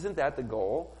glory. And isn't that the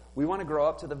goal? We want to grow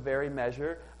up to the very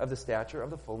measure of the stature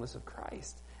of the fullness of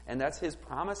Christ. And that's his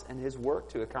promise and his work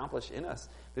to accomplish in us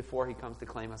before he comes to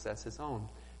claim us as his own.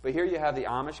 But here you have the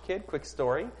Amish kid. Quick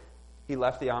story. He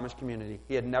left the Amish community.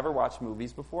 He had never watched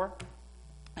movies before.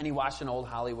 And he watched an old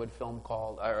Hollywood film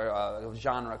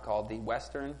genre called the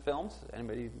Western films.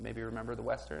 Anybody maybe remember the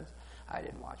Westerns? I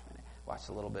didn't watch many. Watched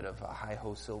a little bit of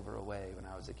Hi-Ho Silver Away when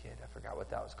I was a kid. I forgot what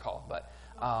that was called. But,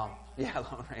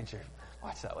 Lone Ranger.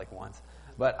 Watched that like once.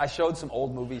 But I showed some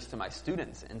old movies to my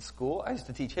students in school. I used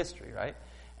to teach history, right?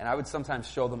 And I would sometimes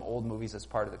show them old movies as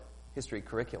part of the history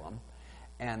curriculum.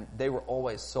 And they were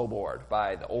always so bored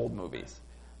by the old movies.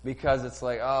 Because it's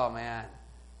like, oh man,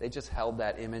 they just held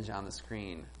that image on the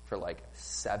screen for like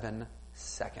 7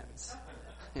 seconds.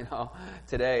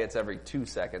 Today it's every 2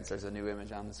 seconds there's a new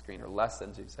image on the screen, or less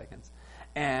than 2 seconds.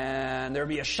 And there'd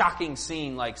be a shocking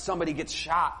scene, like somebody gets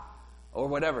shot or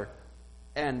whatever.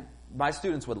 And my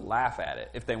students would laugh at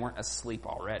it if they weren't asleep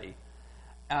already.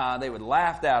 They would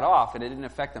laugh that off, and it didn't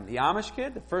affect them. The Amish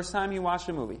kid, the first time he watched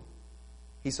a movie,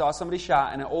 He saw somebody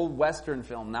shot in an old Western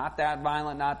film, not that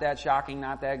violent, not that shocking,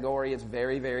 not that gory. It's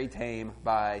very, very tame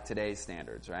by today's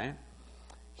standards, right?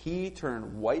 He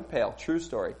turned white pale, true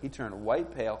story. He turned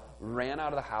white pale, ran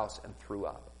out of the house, and threw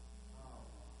up.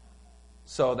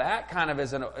 So that kind of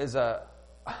it's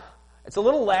a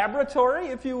little laboratory,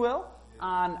 if you will,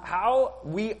 on how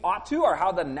we ought to, or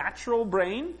how the natural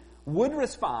brain would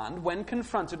respond when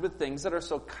confronted with things that are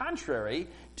so contrary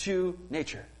to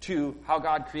nature, to how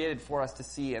God created for us to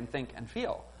see and think and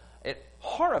feel. It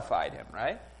horrified him,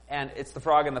 right? And it's the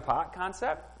frog in the pot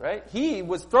concept, right? He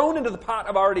was thrown into the pot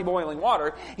of already boiling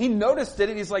water. He noticed it,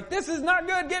 and he's like, this is not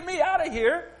good, get me out of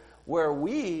here. Where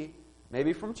we,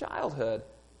 maybe from childhood,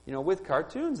 with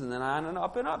cartoons, and then on and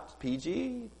up,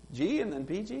 PG, G, and then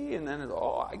PG, and then,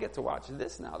 I get to watch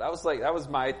this now. That was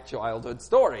my childhood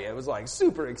story. It was like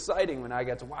super exciting when I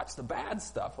got to watch the bad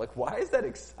stuff. Like, why is that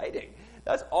exciting?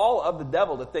 That's all of the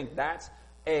devil to think that's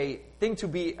a thing to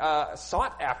be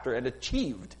sought after and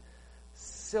achieved.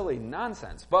 Silly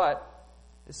nonsense. But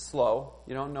it's slow.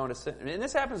 You don't notice it. And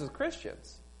this happens with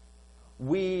Christians.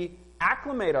 We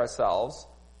acclimate ourselves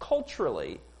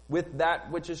culturally with that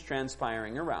which is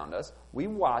transpiring around us. We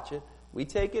watch it. We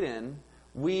take it in.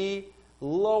 We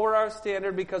lower our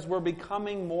standard because we're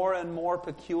becoming more and more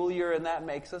peculiar, and that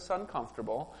makes us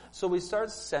uncomfortable. So we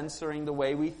start censoring the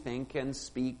way we think and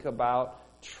speak about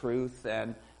truth,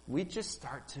 and we just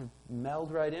start to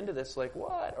meld right into this like,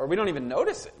 what? Or we don't even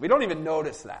notice it. We don't even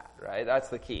notice that, right? That's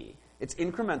the key. It's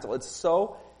incremental. It's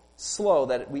so slow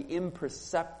that we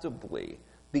imperceptibly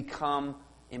become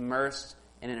immersed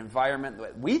in an environment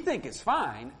that we think is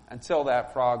fine until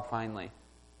that frog finally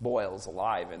boils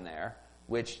alive in there,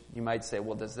 which you might say,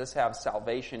 well, does this have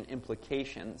salvation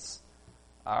implications?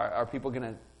 Are people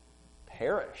going to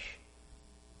perish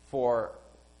for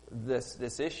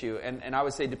this issue? And I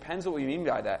would say depends what we mean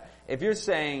by that. If you're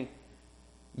saying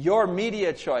your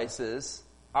media choices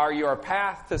are your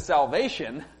path to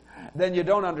salvation, then you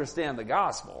don't understand the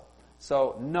gospel.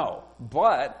 So no.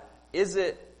 But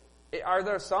are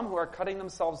there some who are cutting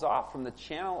themselves off from the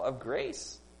channel of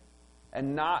grace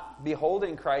and not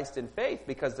beholding Christ in faith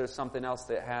because there's something else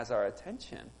that has our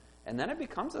attention? And then it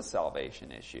becomes a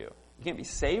salvation issue. You can't be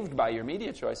saved by your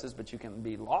media choices, but you can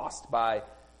be lost by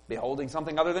beholding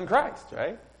something other than Christ,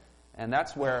 right? And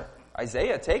that's where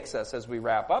Isaiah takes us as we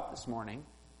wrap up this morning.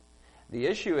 The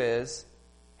issue is,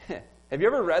 have you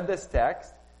ever read this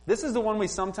text? This is the one we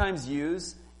sometimes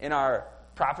use in our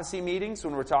prophecy meetings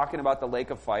when we're talking about the lake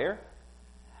of fire.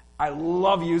 I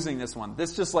love using this one.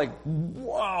 This just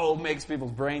makes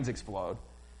people's brains explode.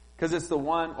 Because it's the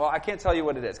one, I can't tell you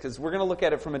what it is, because we're going to look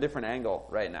at it from a different angle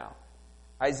right now.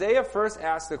 Isaiah first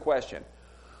asks the question,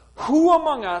 who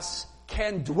among us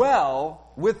can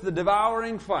dwell with the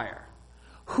devouring fire?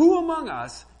 Who among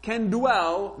us can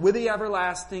dwell with the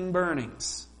everlasting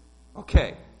burnings?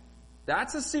 Okay,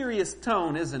 that's a serious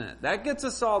tone, isn't it? That gets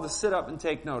us all to sit up and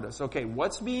take notice. Okay,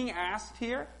 what's being asked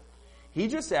here? He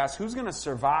just asked who's going to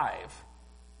survive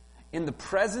in the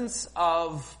presence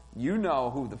of, you know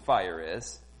who the fire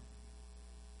is.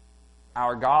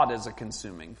 Our God is a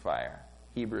consuming fire.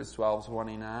 Hebrews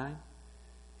 12:29.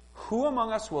 Who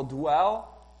among us will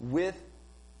dwell with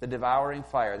the devouring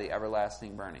fire, the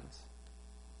everlasting burnings?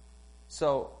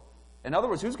 So, in other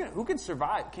words, who can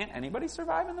survive? Can't anybody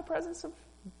survive in the presence of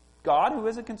God, who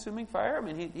is a consuming fire? I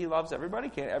mean, he loves everybody.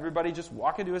 Can't everybody just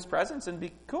walk into his presence and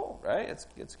be cool, right?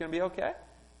 It's going to be okay.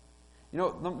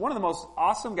 One of the most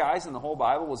awesome guys in the whole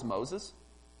Bible was Moses.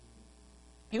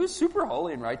 He was super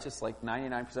holy and righteous like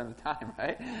 99% of the time,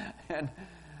 right? And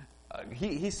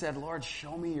he said, Lord,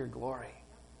 show me your glory.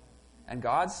 And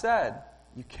God said,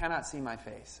 you cannot see my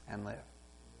face and live.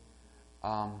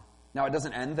 Now, it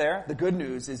doesn't end there. The good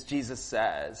news is Jesus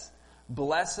says,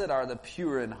 blessed are the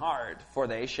pure in heart, for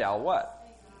they shall what?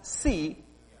 See.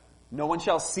 No one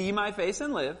shall see my face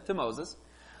and live, to Moses.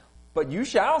 But you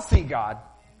shall see God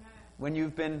when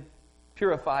you've been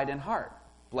purified in heart.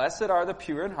 Blessed are the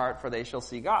pure in heart, for they shall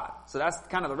see God. So that's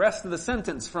kind of the rest of the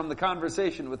sentence from the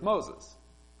conversation with Moses.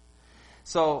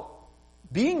 So,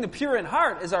 being the pure in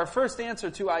heart is our first answer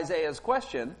to Isaiah's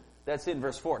question. That's in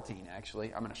verse 14,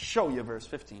 actually. I'm going to show you verse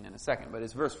 15 in a second, but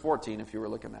it's verse 14 if you were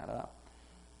looking that up.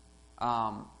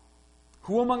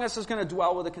 Who among us is going to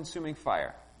dwell with a consuming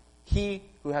fire? He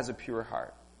who has a pure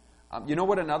heart. You know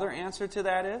what another answer to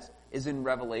that is? Is in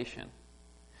Revelation.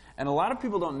 And a lot of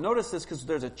people don't notice this because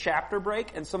there's a chapter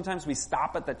break, and sometimes we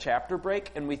stop at the chapter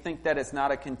break and we think that it's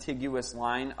not a contiguous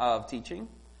line of teaching.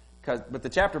 But the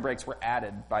chapter breaks were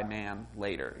added by man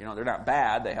later. They're not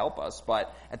bad, they help us,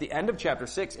 but at the end of chapter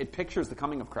 6, it pictures the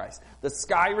coming of Christ. The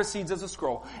sky recedes as a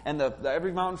scroll, and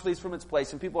every mountain flees from its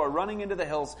place, and people are running into the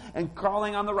hills and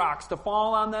crawling on the rocks to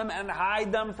fall on them and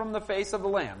hide them from the face of the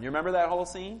Lamb. You remember that whole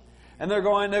scene? And they're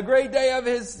going, the great day of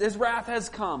his wrath has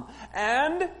come.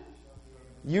 And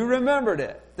you remembered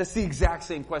it. That's the exact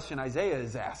same question Isaiah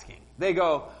is asking. They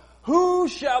go, who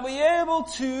shall be able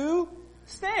to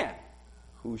stand?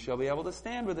 Who shall be able to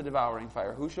stand with the devouring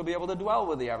fire? Who shall be able to dwell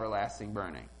with the everlasting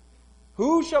burning?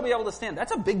 Who shall be able to stand?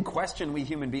 That's a big question we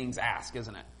human beings ask,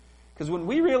 isn't it? Because when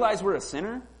we realize we're a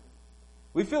sinner,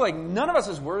 we feel like none of us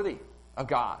is worthy of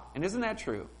God. And isn't that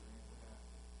true?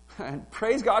 And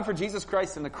praise God for Jesus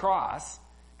Christ and the cross,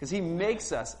 because He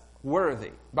makes us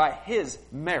worthy by His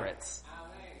merits.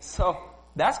 So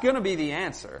that's going to be the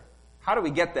answer. How do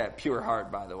we get that pure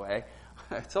heart, by the way?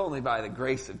 It's only by the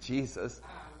grace of Jesus.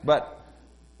 But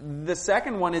the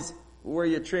second one is where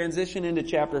you transition into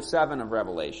chapter 7 of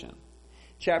Revelation.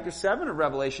 Chapter 7 of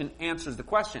Revelation answers the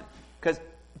question. Because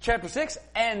chapter 6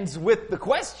 ends with the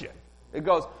question. It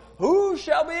goes, who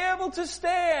shall be able to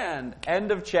stand?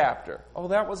 End of chapter. Oh,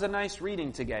 that was a nice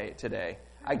reading today.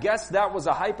 I guess that was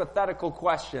a hypothetical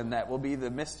question that will be the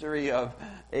mystery of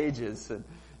ages. And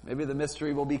maybe the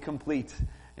mystery will be complete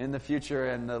in the future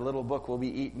and the little book will be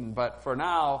eaten. But for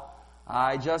now,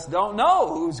 I just don't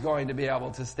know who's going to be able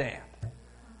to stand.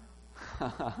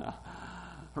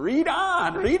 Read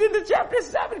on. Read into chapter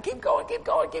 7. Keep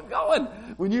going.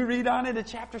 When you read on into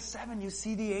chapter 7, you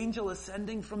see the angel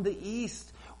ascending from the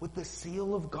east with the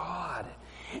seal of God,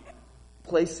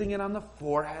 placing it on the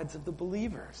foreheads of the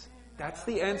believers. That's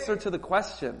the answer to the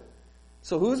question.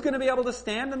 So who's going to be able to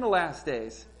stand in the last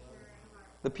days?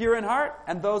 The pure in heart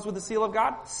and those with the seal of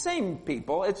God, same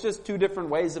people. It's just two different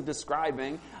ways of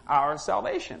describing our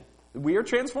salvation. We are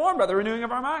transformed by the renewing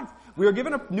of our minds. We are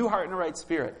given a new heart and a right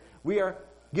spirit. We are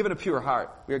given a pure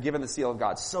heart. We are given the seal of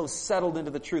God, so settled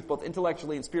into the truth, both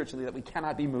intellectually and spiritually, that we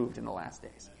cannot be moved in the last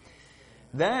days.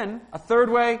 Then, a third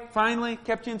way, finally,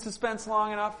 kept you in suspense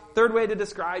long enough. Third way to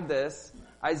describe this,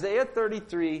 Isaiah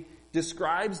 33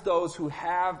 describes those who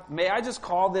have, may I just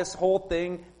call this whole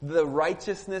thing the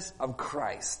righteousness of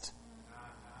Christ.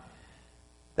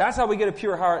 That's how we get a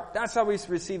pure heart. That's how we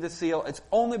receive the seal. It's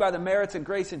only by the merits and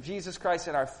grace in Jesus Christ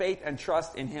and our faith and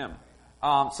trust in Him.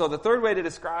 So the third way to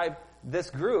describe this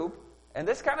group, and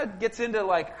this kind of gets into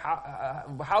like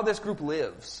how this group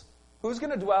lives. Who's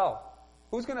going to dwell?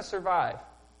 Who's going to survive?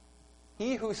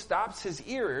 He who stops his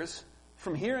ears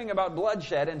from hearing about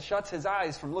bloodshed and shuts his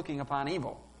eyes from looking upon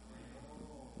evil.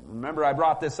 Remember, I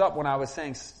brought this up when I was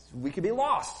saying we could be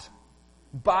lost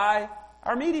by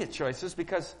our media choices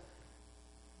because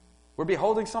we're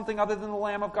beholding something other than the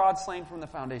Lamb of God slain from the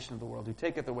foundation of the world, who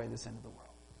taketh away the sin of the world.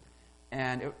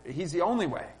 And He's the only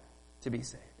way to be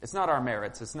saved. It's not our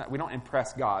merits. We don't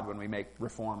impress God when we make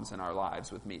reforms in our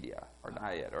lives with media or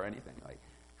diet or anything.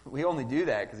 We only do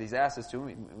that because He's asked us to,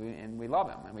 and we love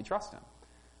Him and we trust Him.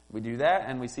 We do that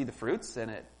and we see the fruits, and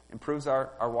it improves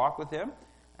our walk with Him.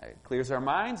 It clears our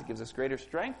minds. It gives us greater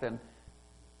strength and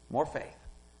more faith.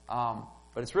 But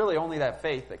it's really only that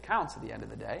faith that counts at the end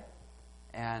of the day.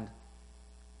 And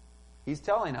He's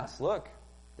telling us, look,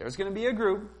 there's going to be a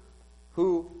group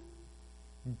who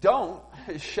don't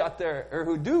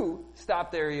who do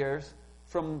stop their ears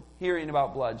from hearing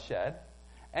about bloodshed,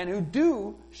 and who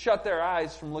do shut their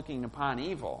eyes from looking upon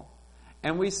evil.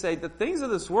 And we say, the things of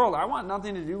this world, I want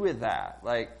nothing to do with that.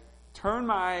 Like, turn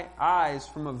my eyes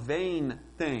from a vain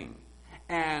thing,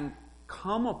 and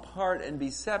come apart and be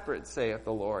separate, saith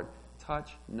the Lord.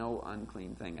 Touch no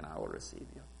unclean thing, and I will receive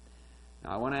you.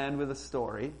 Now, I want to end with a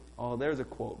story. Oh, there's a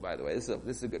quote, by the way. This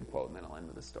is a good quote, and then I'll end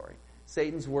with a story.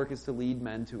 Satan's work is to lead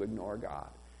men to ignore God,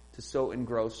 to so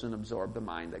engross and absorb the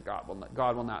mind that God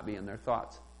will not be in their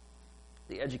thoughts.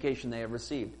 The education they have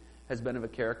received has been of a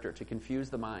character to confuse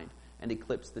the mind and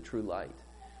eclipse the true light.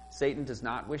 Satan does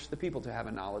not wish the people to have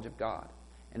a knowledge of God.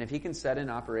 And if he can set in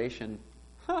operation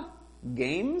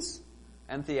games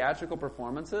and theatrical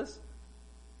performances,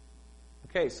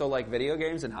 okay, so like video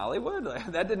games in Hollywood,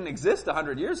 that didn't exist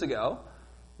 100 years ago.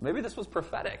 Maybe this was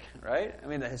prophetic, right? I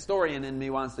mean, the historian in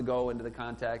me wants to go into the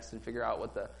context and figure out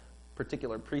what the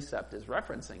particular precept is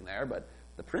referencing there, but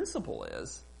the principle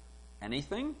is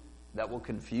anything that will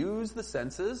confuse the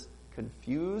senses,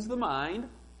 confuse the mind,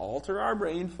 alter our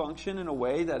brain function in a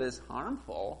way that is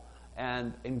harmful,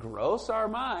 and engross our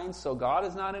minds so God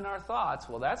is not in our thoughts,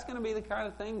 well, that's going to be the kind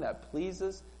of thing that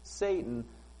pleases Satan,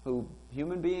 who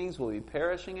human beings will be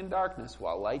perishing in darkness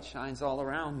while light shines all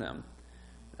around them.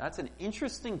 That's an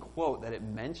interesting quote that it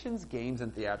mentions games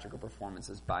and theatrical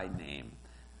performances by name.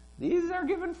 These are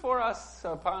given for us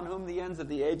upon whom the ends of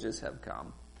the ages have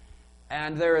come.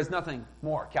 And there is nothing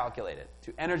more calculated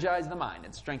to energize the mind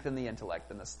and strengthen the intellect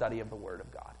than the study of the Word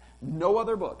of God. No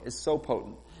other book is so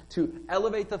potent to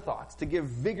elevate the thoughts, to give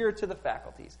vigor to the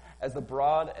faculties, as the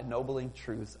broad, ennobling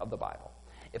truths of the Bible.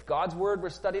 If God's Word were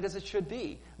studied as it should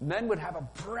be, men would have a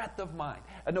breadth of mind,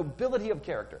 a nobility of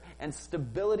character, and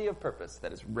stability of purpose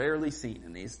that is rarely seen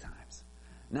in these times.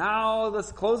 Now,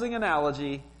 this closing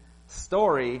analogy,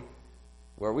 story,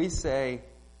 where we say,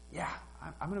 yeah,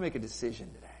 I'm going to make a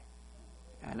decision today.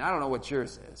 And I don't know what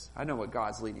yours is. I know what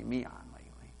God's leading me on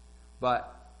lately.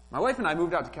 But my wife and I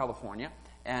moved out to California,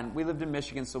 and we lived in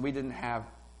Michigan, so we didn't have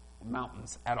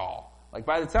mountains at all. Like,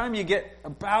 by the time you get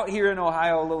about here in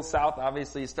Ohio, a little south,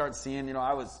 obviously, you start seeing,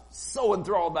 I was so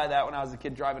enthralled by that when I was a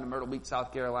kid driving to Myrtle Beach,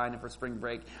 South Carolina for spring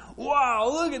break. Wow,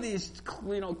 look at these,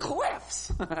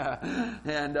 cliffs.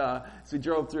 And so we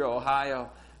drove through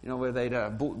Ohio, where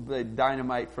they'd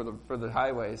dynamite for the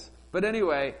highways. But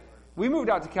anyway, we moved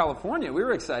out to California. We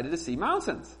were excited to see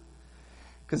mountains.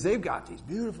 Because they've got these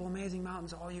beautiful, amazing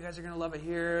mountains. Oh, you guys are going to love it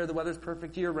here. The weather's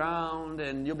perfect year-round,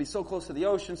 and you'll be so close to the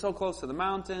ocean, so close to the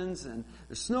mountains, and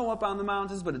there's snow up on the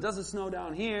mountains, but it doesn't snow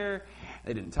down here.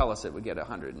 They didn't tell us it would get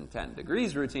 110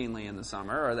 degrees routinely in the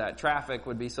summer, or that traffic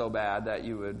would be so bad that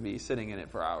you would be sitting in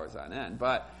it for hours on end.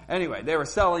 But anyway, they were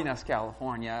selling us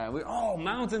California.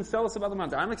 Mountains, tell us about the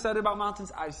mountains. I'm excited about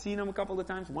mountains. I've seen them a couple of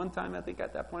times. One time, I think,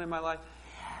 at that point in my life.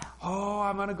 Oh,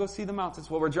 I'm going to go see the mountains.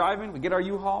 Well, we're driving. We get our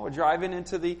U-Haul. We're driving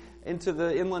into the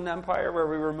Inland Empire where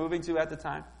we were moving to at the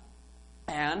time.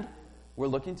 And we're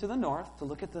looking to the north to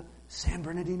look at the San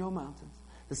Bernardino Mountains,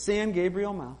 the San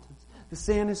Gabriel Mountains, the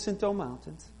San Jacinto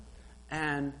Mountains.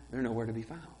 And they're nowhere to be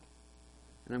found.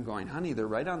 And I'm going, honey, they're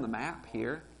right on the map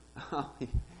here.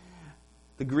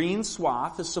 The green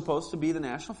swath is supposed to be the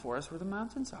national forest where the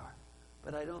mountains are.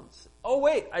 But I don't see. Oh,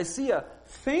 wait, I see a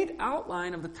faint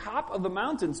outline of the top of the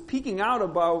mountains peeking out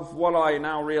above what I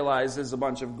now realize is a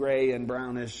bunch of gray and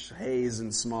brownish haze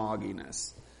and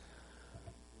smogginess.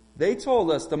 They told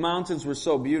us the mountains were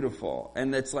so beautiful,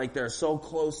 and it's like they're so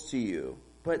close to you.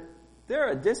 But they're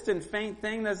a distant, faint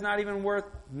thing that's not even worth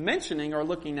mentioning or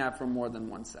looking at for more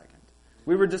than 1 second.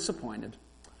 We were disappointed.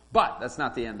 But that's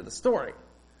not the end of the story.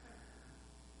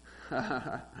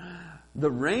 The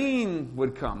rain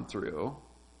would come through.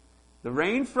 The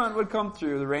rain front would come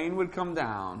through. The rain would come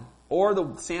down. Or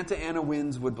the Santa Ana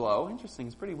winds would blow. Interesting.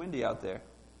 It's pretty windy out there.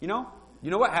 You know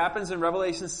what happens in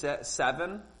Revelation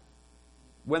 7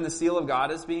 when the seal of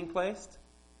God is being placed?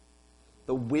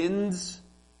 The winds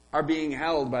are being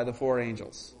held by the 4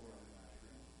 angels.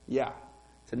 Yeah.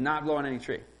 To not blow on any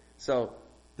tree. So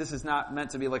this is not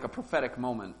meant to be like a prophetic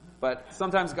moment. But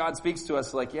sometimes God speaks to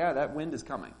us like, yeah, that wind is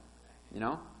coming.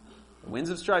 The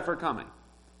winds of strife are coming.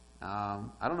 I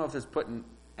don't know if it's putting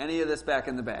any of this back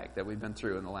in the bag that we've been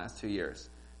through in the last 2 years.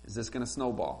 Is this going to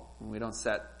snowball? We don't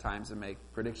set times and make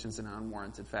predictions in an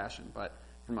unwarranted fashion. But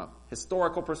from a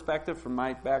historical perspective, from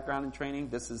my background and training,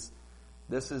 this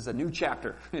is a new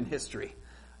chapter in history.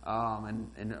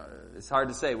 And it's hard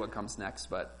to say what comes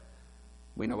next, but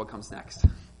we know what comes next.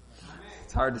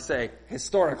 It's hard to say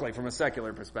historically from a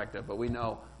secular perspective, but we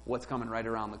know what's coming right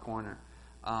around the corner.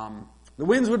 The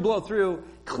winds would blow through,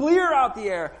 clear out the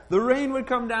air, the rain would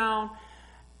come down,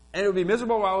 and it would be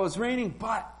miserable while it was raining,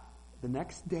 but the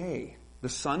next day, the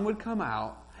sun would come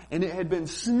out, and it had been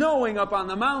snowing up on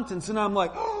the mountains, and I'm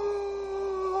like,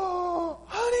 oh,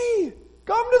 honey,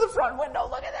 come to the front window,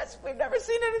 look at this, we've never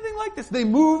seen anything like this. They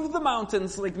moved the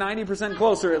mountains like 90%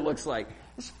 closer, it looks like.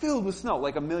 It's filled with snow,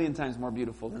 like a million times more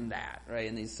beautiful than that, right,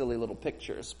 in these silly little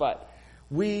pictures. But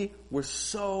we were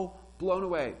so blown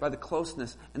away by the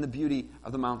closeness and the beauty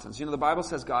of the mountains. The Bible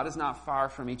says God is not far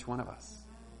from each one of us.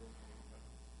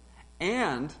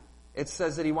 And it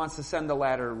says that He wants to send the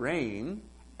latter rain,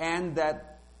 and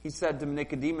that He said to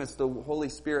Nicodemus, the Holy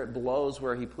Spirit blows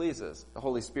where He pleases. The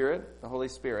Holy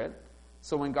Spirit.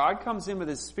 So when God comes in with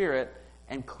His Spirit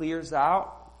and clears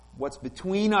out what's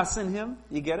between us and Him,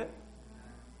 you get it?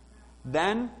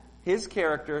 Then His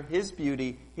character, His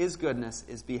beauty, His goodness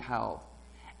is beheld.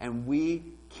 And we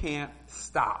can't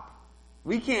stop.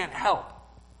 We can't help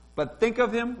but think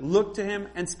of Him, look to Him,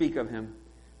 and speak of Him.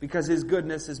 Because His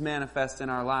goodness is manifest in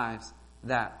our lives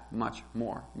that much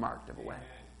more marked of a way.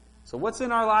 So what's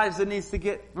in our lives that needs to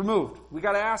get removed? We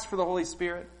got to ask for the Holy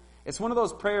Spirit. It's one of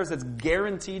those prayers that's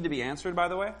guaranteed to be answered, by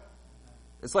the way.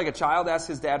 It's like a child asks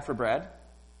his dad for bread.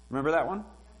 Remember that one?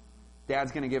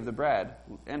 Dad's going to give the bread.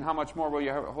 And how much more will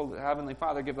your Heavenly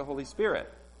Father give the Holy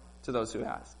Spirit to those who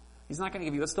ask? He's not going to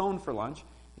give you a stone for lunch.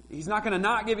 He's not going to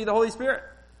not give you the Holy Spirit.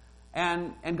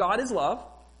 And God is love.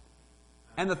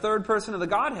 And the third person of the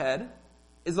Godhead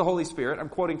is the Holy Spirit. I'm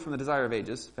quoting from the Desire of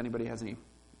Ages, if anybody has any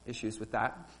issues with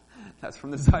that. That's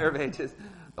from the Desire of Ages.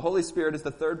 The Holy Spirit is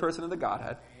the third person of the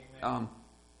Godhead. And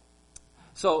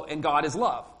God is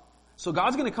love. So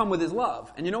God's going to come with his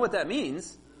love. And you know what that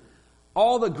means?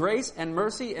 All the grace and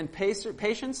mercy and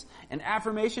patience and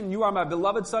affirmation, you are my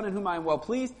beloved Son in whom I am well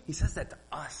pleased. He says that to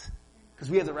us.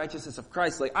 Because we have the righteousness of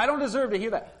Christ. Like, I don't deserve to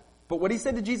hear that. But what he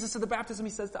said to Jesus at the baptism,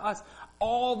 he says to us.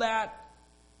 All that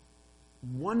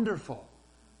wonderful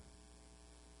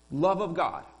love of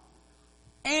God.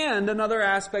 And another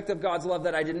aspect of God's love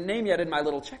that I didn't name yet in my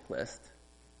little checklist,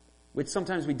 which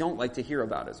sometimes we don't like to hear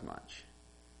about as much.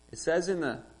 It says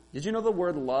did you know the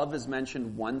word love is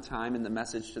mentioned one time in the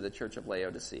message to the church of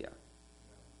Laodicea?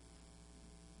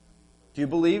 Do you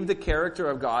believe the character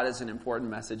of God is an important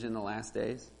message in the last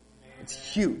days?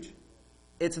 It's huge.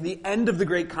 It's the end of the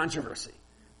great controversy.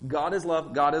 God is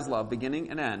love, beginning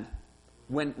and end.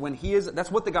 When he is,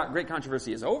 that's what the great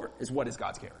controversy is over, is what is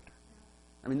God's character.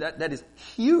 I mean, that is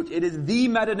huge. It is the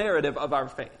meta-narrative of our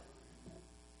faith.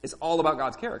 It's all about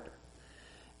God's character.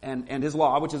 And his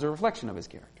law, which is a reflection of his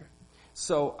character.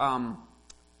 So,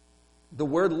 the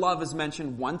word love is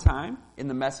mentioned one time in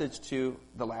the message to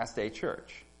the last day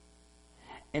church.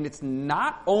 And it's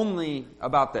not only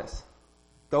about this.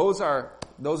 Those are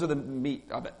the meat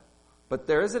of it. But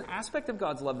there is an aspect of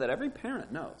God's love that every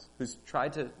parent knows who's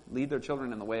tried to lead their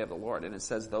children in the way of the Lord. And it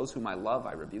says, those whom I love,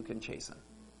 I rebuke and chasten.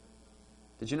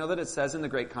 Did you know that it says in the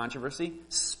great controversy,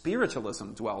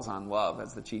 spiritualism dwells on love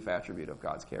as the chief attribute of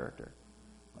God's character.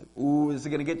 Like, ooh, this is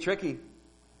going to get tricky.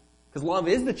 Because love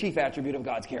is the chief attribute of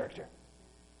God's character.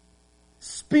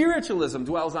 Spiritualism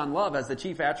dwells on love as the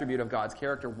chief attribute of God's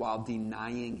character while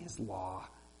denying his law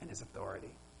and his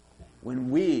authority. When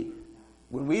we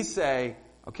say,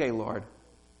 okay, Lord,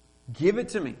 give it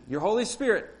to me, your Holy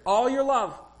Spirit, all your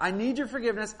love, I need your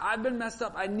forgiveness, I've been messed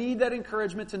up, I need that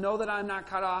encouragement to know that I'm not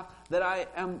cut off, that I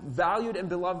am valued and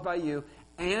beloved by you,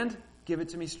 and give it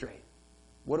to me straight.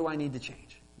 What do I need to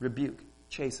change? Rebuke,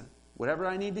 chasten, whatever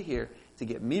I need to hear to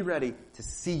get me ready to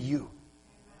see you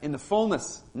in the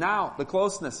fullness, now, the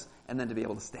closeness, and then to be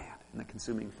able to stand in the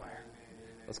consuming fire.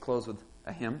 Let's close with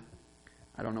a hymn.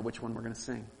 I don't know which one we're going to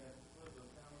sing.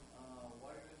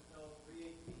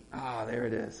 Ah, there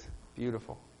it is.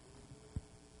 Beautiful.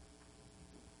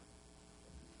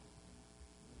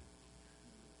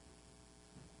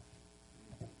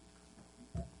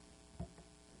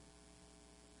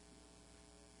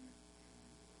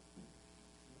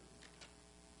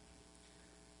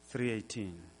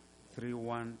 (318),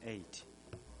 318.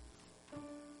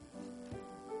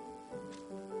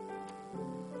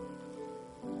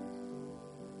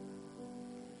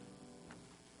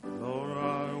 Lord,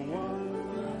 I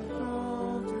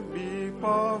want to be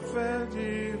perfect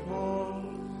in all.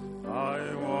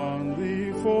 I want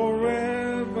thee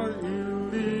forever. You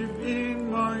live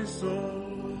in my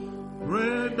soul.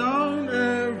 Break down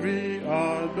every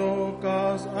idol,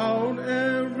 cast out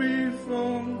every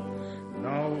form.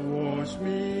 Now wash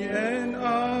me and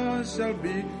I shall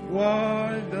be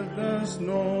whiter than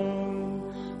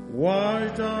snow.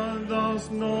 Whiter than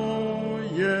snow,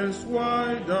 yes,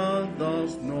 whiter than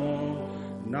snow.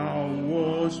 Now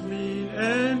wash me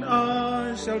and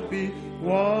I shall be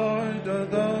whiter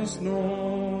than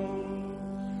snow.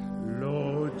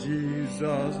 Lord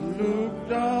Jesus, look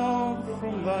down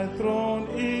from thy throne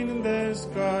in the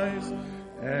skies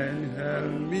and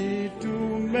help me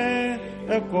to make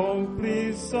a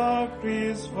complete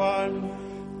sacrifice.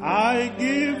 I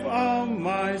give up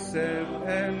myself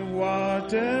and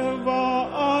whatever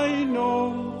I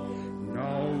know.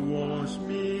 Now wash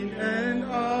me and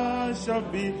I shall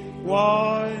be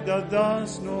whiter than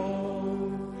snow.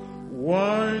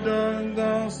 Whiter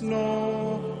than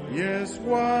snow, yes,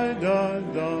 whiter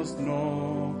than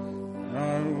snow.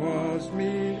 Now wash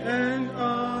me and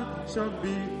I shall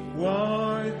be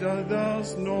whiter than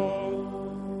snow.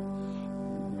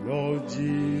 Lord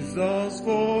Jesus,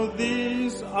 for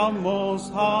this a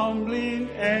most humbling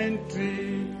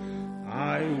entry.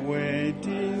 I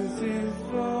waiting since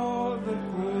for the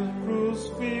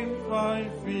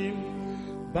crucified feet.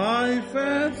 By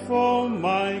faith for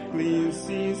my clean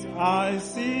sins, I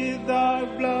see thy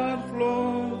blood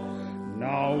flow.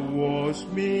 Now wash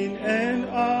me and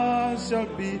I shall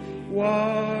be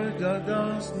whiter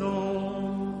than snow.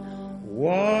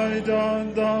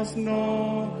 Whiter than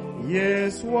snow,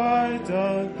 yes,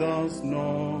 whiter than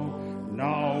snow.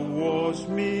 Now wash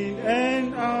me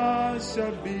and I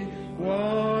shall be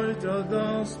whiter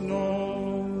than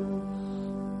snow.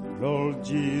 Lord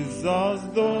Jesus,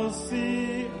 thou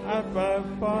see a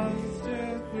purpose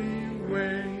every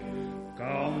way.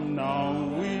 Come now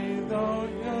without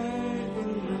end.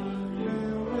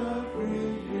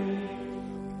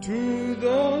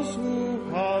 those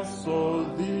who hustle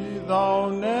thee thou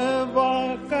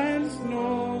never canst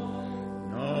know.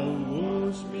 Now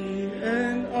wash me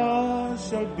and I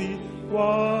shall be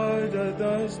whiter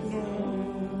than snow.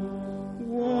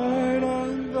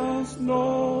 Whiter than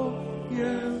snow,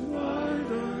 yes,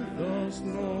 whiter than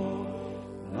snow.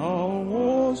 Now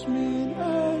wash me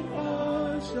and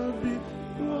I shall be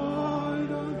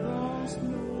whiter than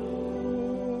snow.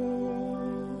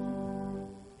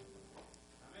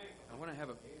 I want to have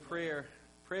a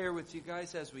prayer with you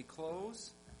guys as we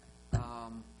close.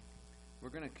 We're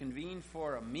going to convene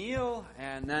for a meal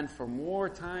and then for more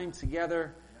time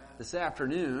together this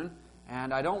afternoon.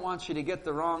 And I don't want you to get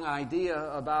the wrong idea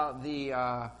about the,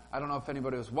 I don't know if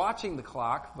anybody was watching the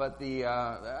clock, but the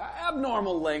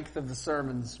abnormal length of the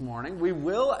sermon this morning. We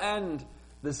will end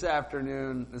this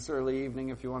afternoon, this early evening,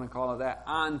 if you want to call it that,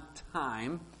 on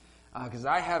time, because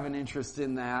I have an interest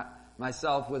in that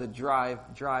myself with a drive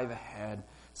ahead.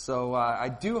 So I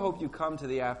do hope you come to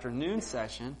the afternoon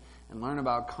session and learn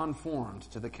about conformed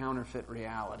to the counterfeit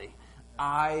reality.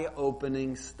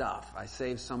 Eye-opening stuff. I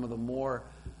saved some of the more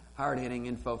hard-hitting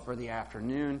info for the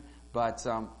afternoon, but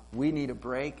we need a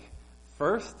break.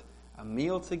 First, a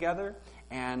meal together,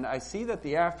 and I see that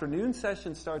the afternoon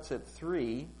session starts at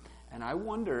 3, and I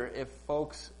wonder if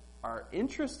folks are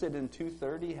interested in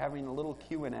 2:30 having a little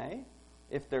Q&A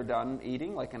if they're done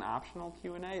eating, like an optional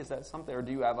Q&A. Is that something, or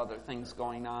do you have other things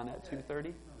going on at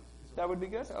 2:30? That would be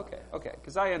good? Okay,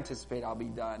 because I anticipate I'll be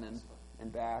done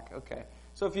and back. Okay,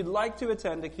 so if you'd like to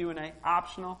attend a Q&A,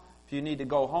 optional. If you need to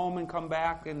go home and come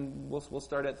back, and we'll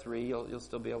start at 3, you'll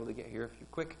still be able to get here if you're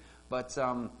quick. But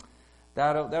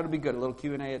that'll be good. A little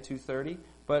Q&A at 2:30.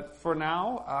 But for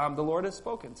now, the Lord has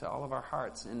spoken to all of our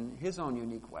hearts in His own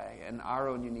unique way and our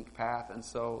own unique path. And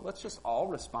so let's just all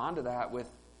respond to that with,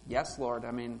 yes, Lord.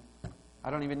 I mean,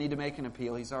 I don't even need to make an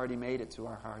appeal. He's already made it to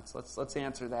our hearts. Let's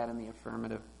answer that in the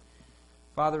affirmative.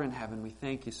 Father in heaven, we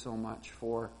thank you so much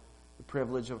for the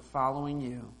privilege of following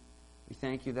you. We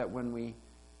thank you that when we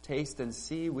taste and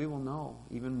see, we will know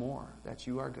even more that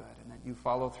you are good and that you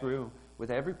follow through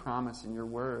with every promise in your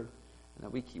word, and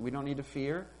that we don't need to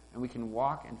fear, and we can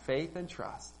walk in faith and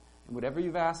trust. And whatever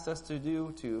you've asked us to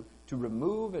do, to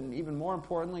remove, and even more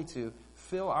importantly, to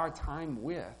fill our time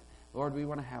with, Lord, we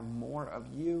want to have more of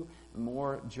you,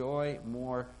 more joy,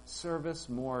 more service,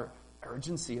 more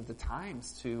urgency of the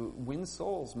times to win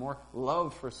souls, more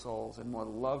love for souls, and more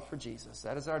love for Jesus.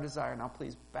 That is our desire. Now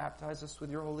please baptize us with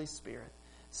your Holy Spirit.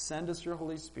 Send us your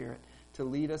Holy Spirit to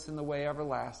lead us in the way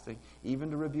everlasting,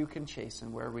 even to rebuke and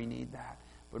chasten where we need that.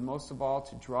 But most of all,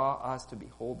 to draw us to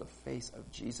behold the face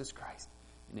of Jesus Christ.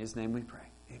 In His name we pray.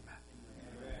 Amen.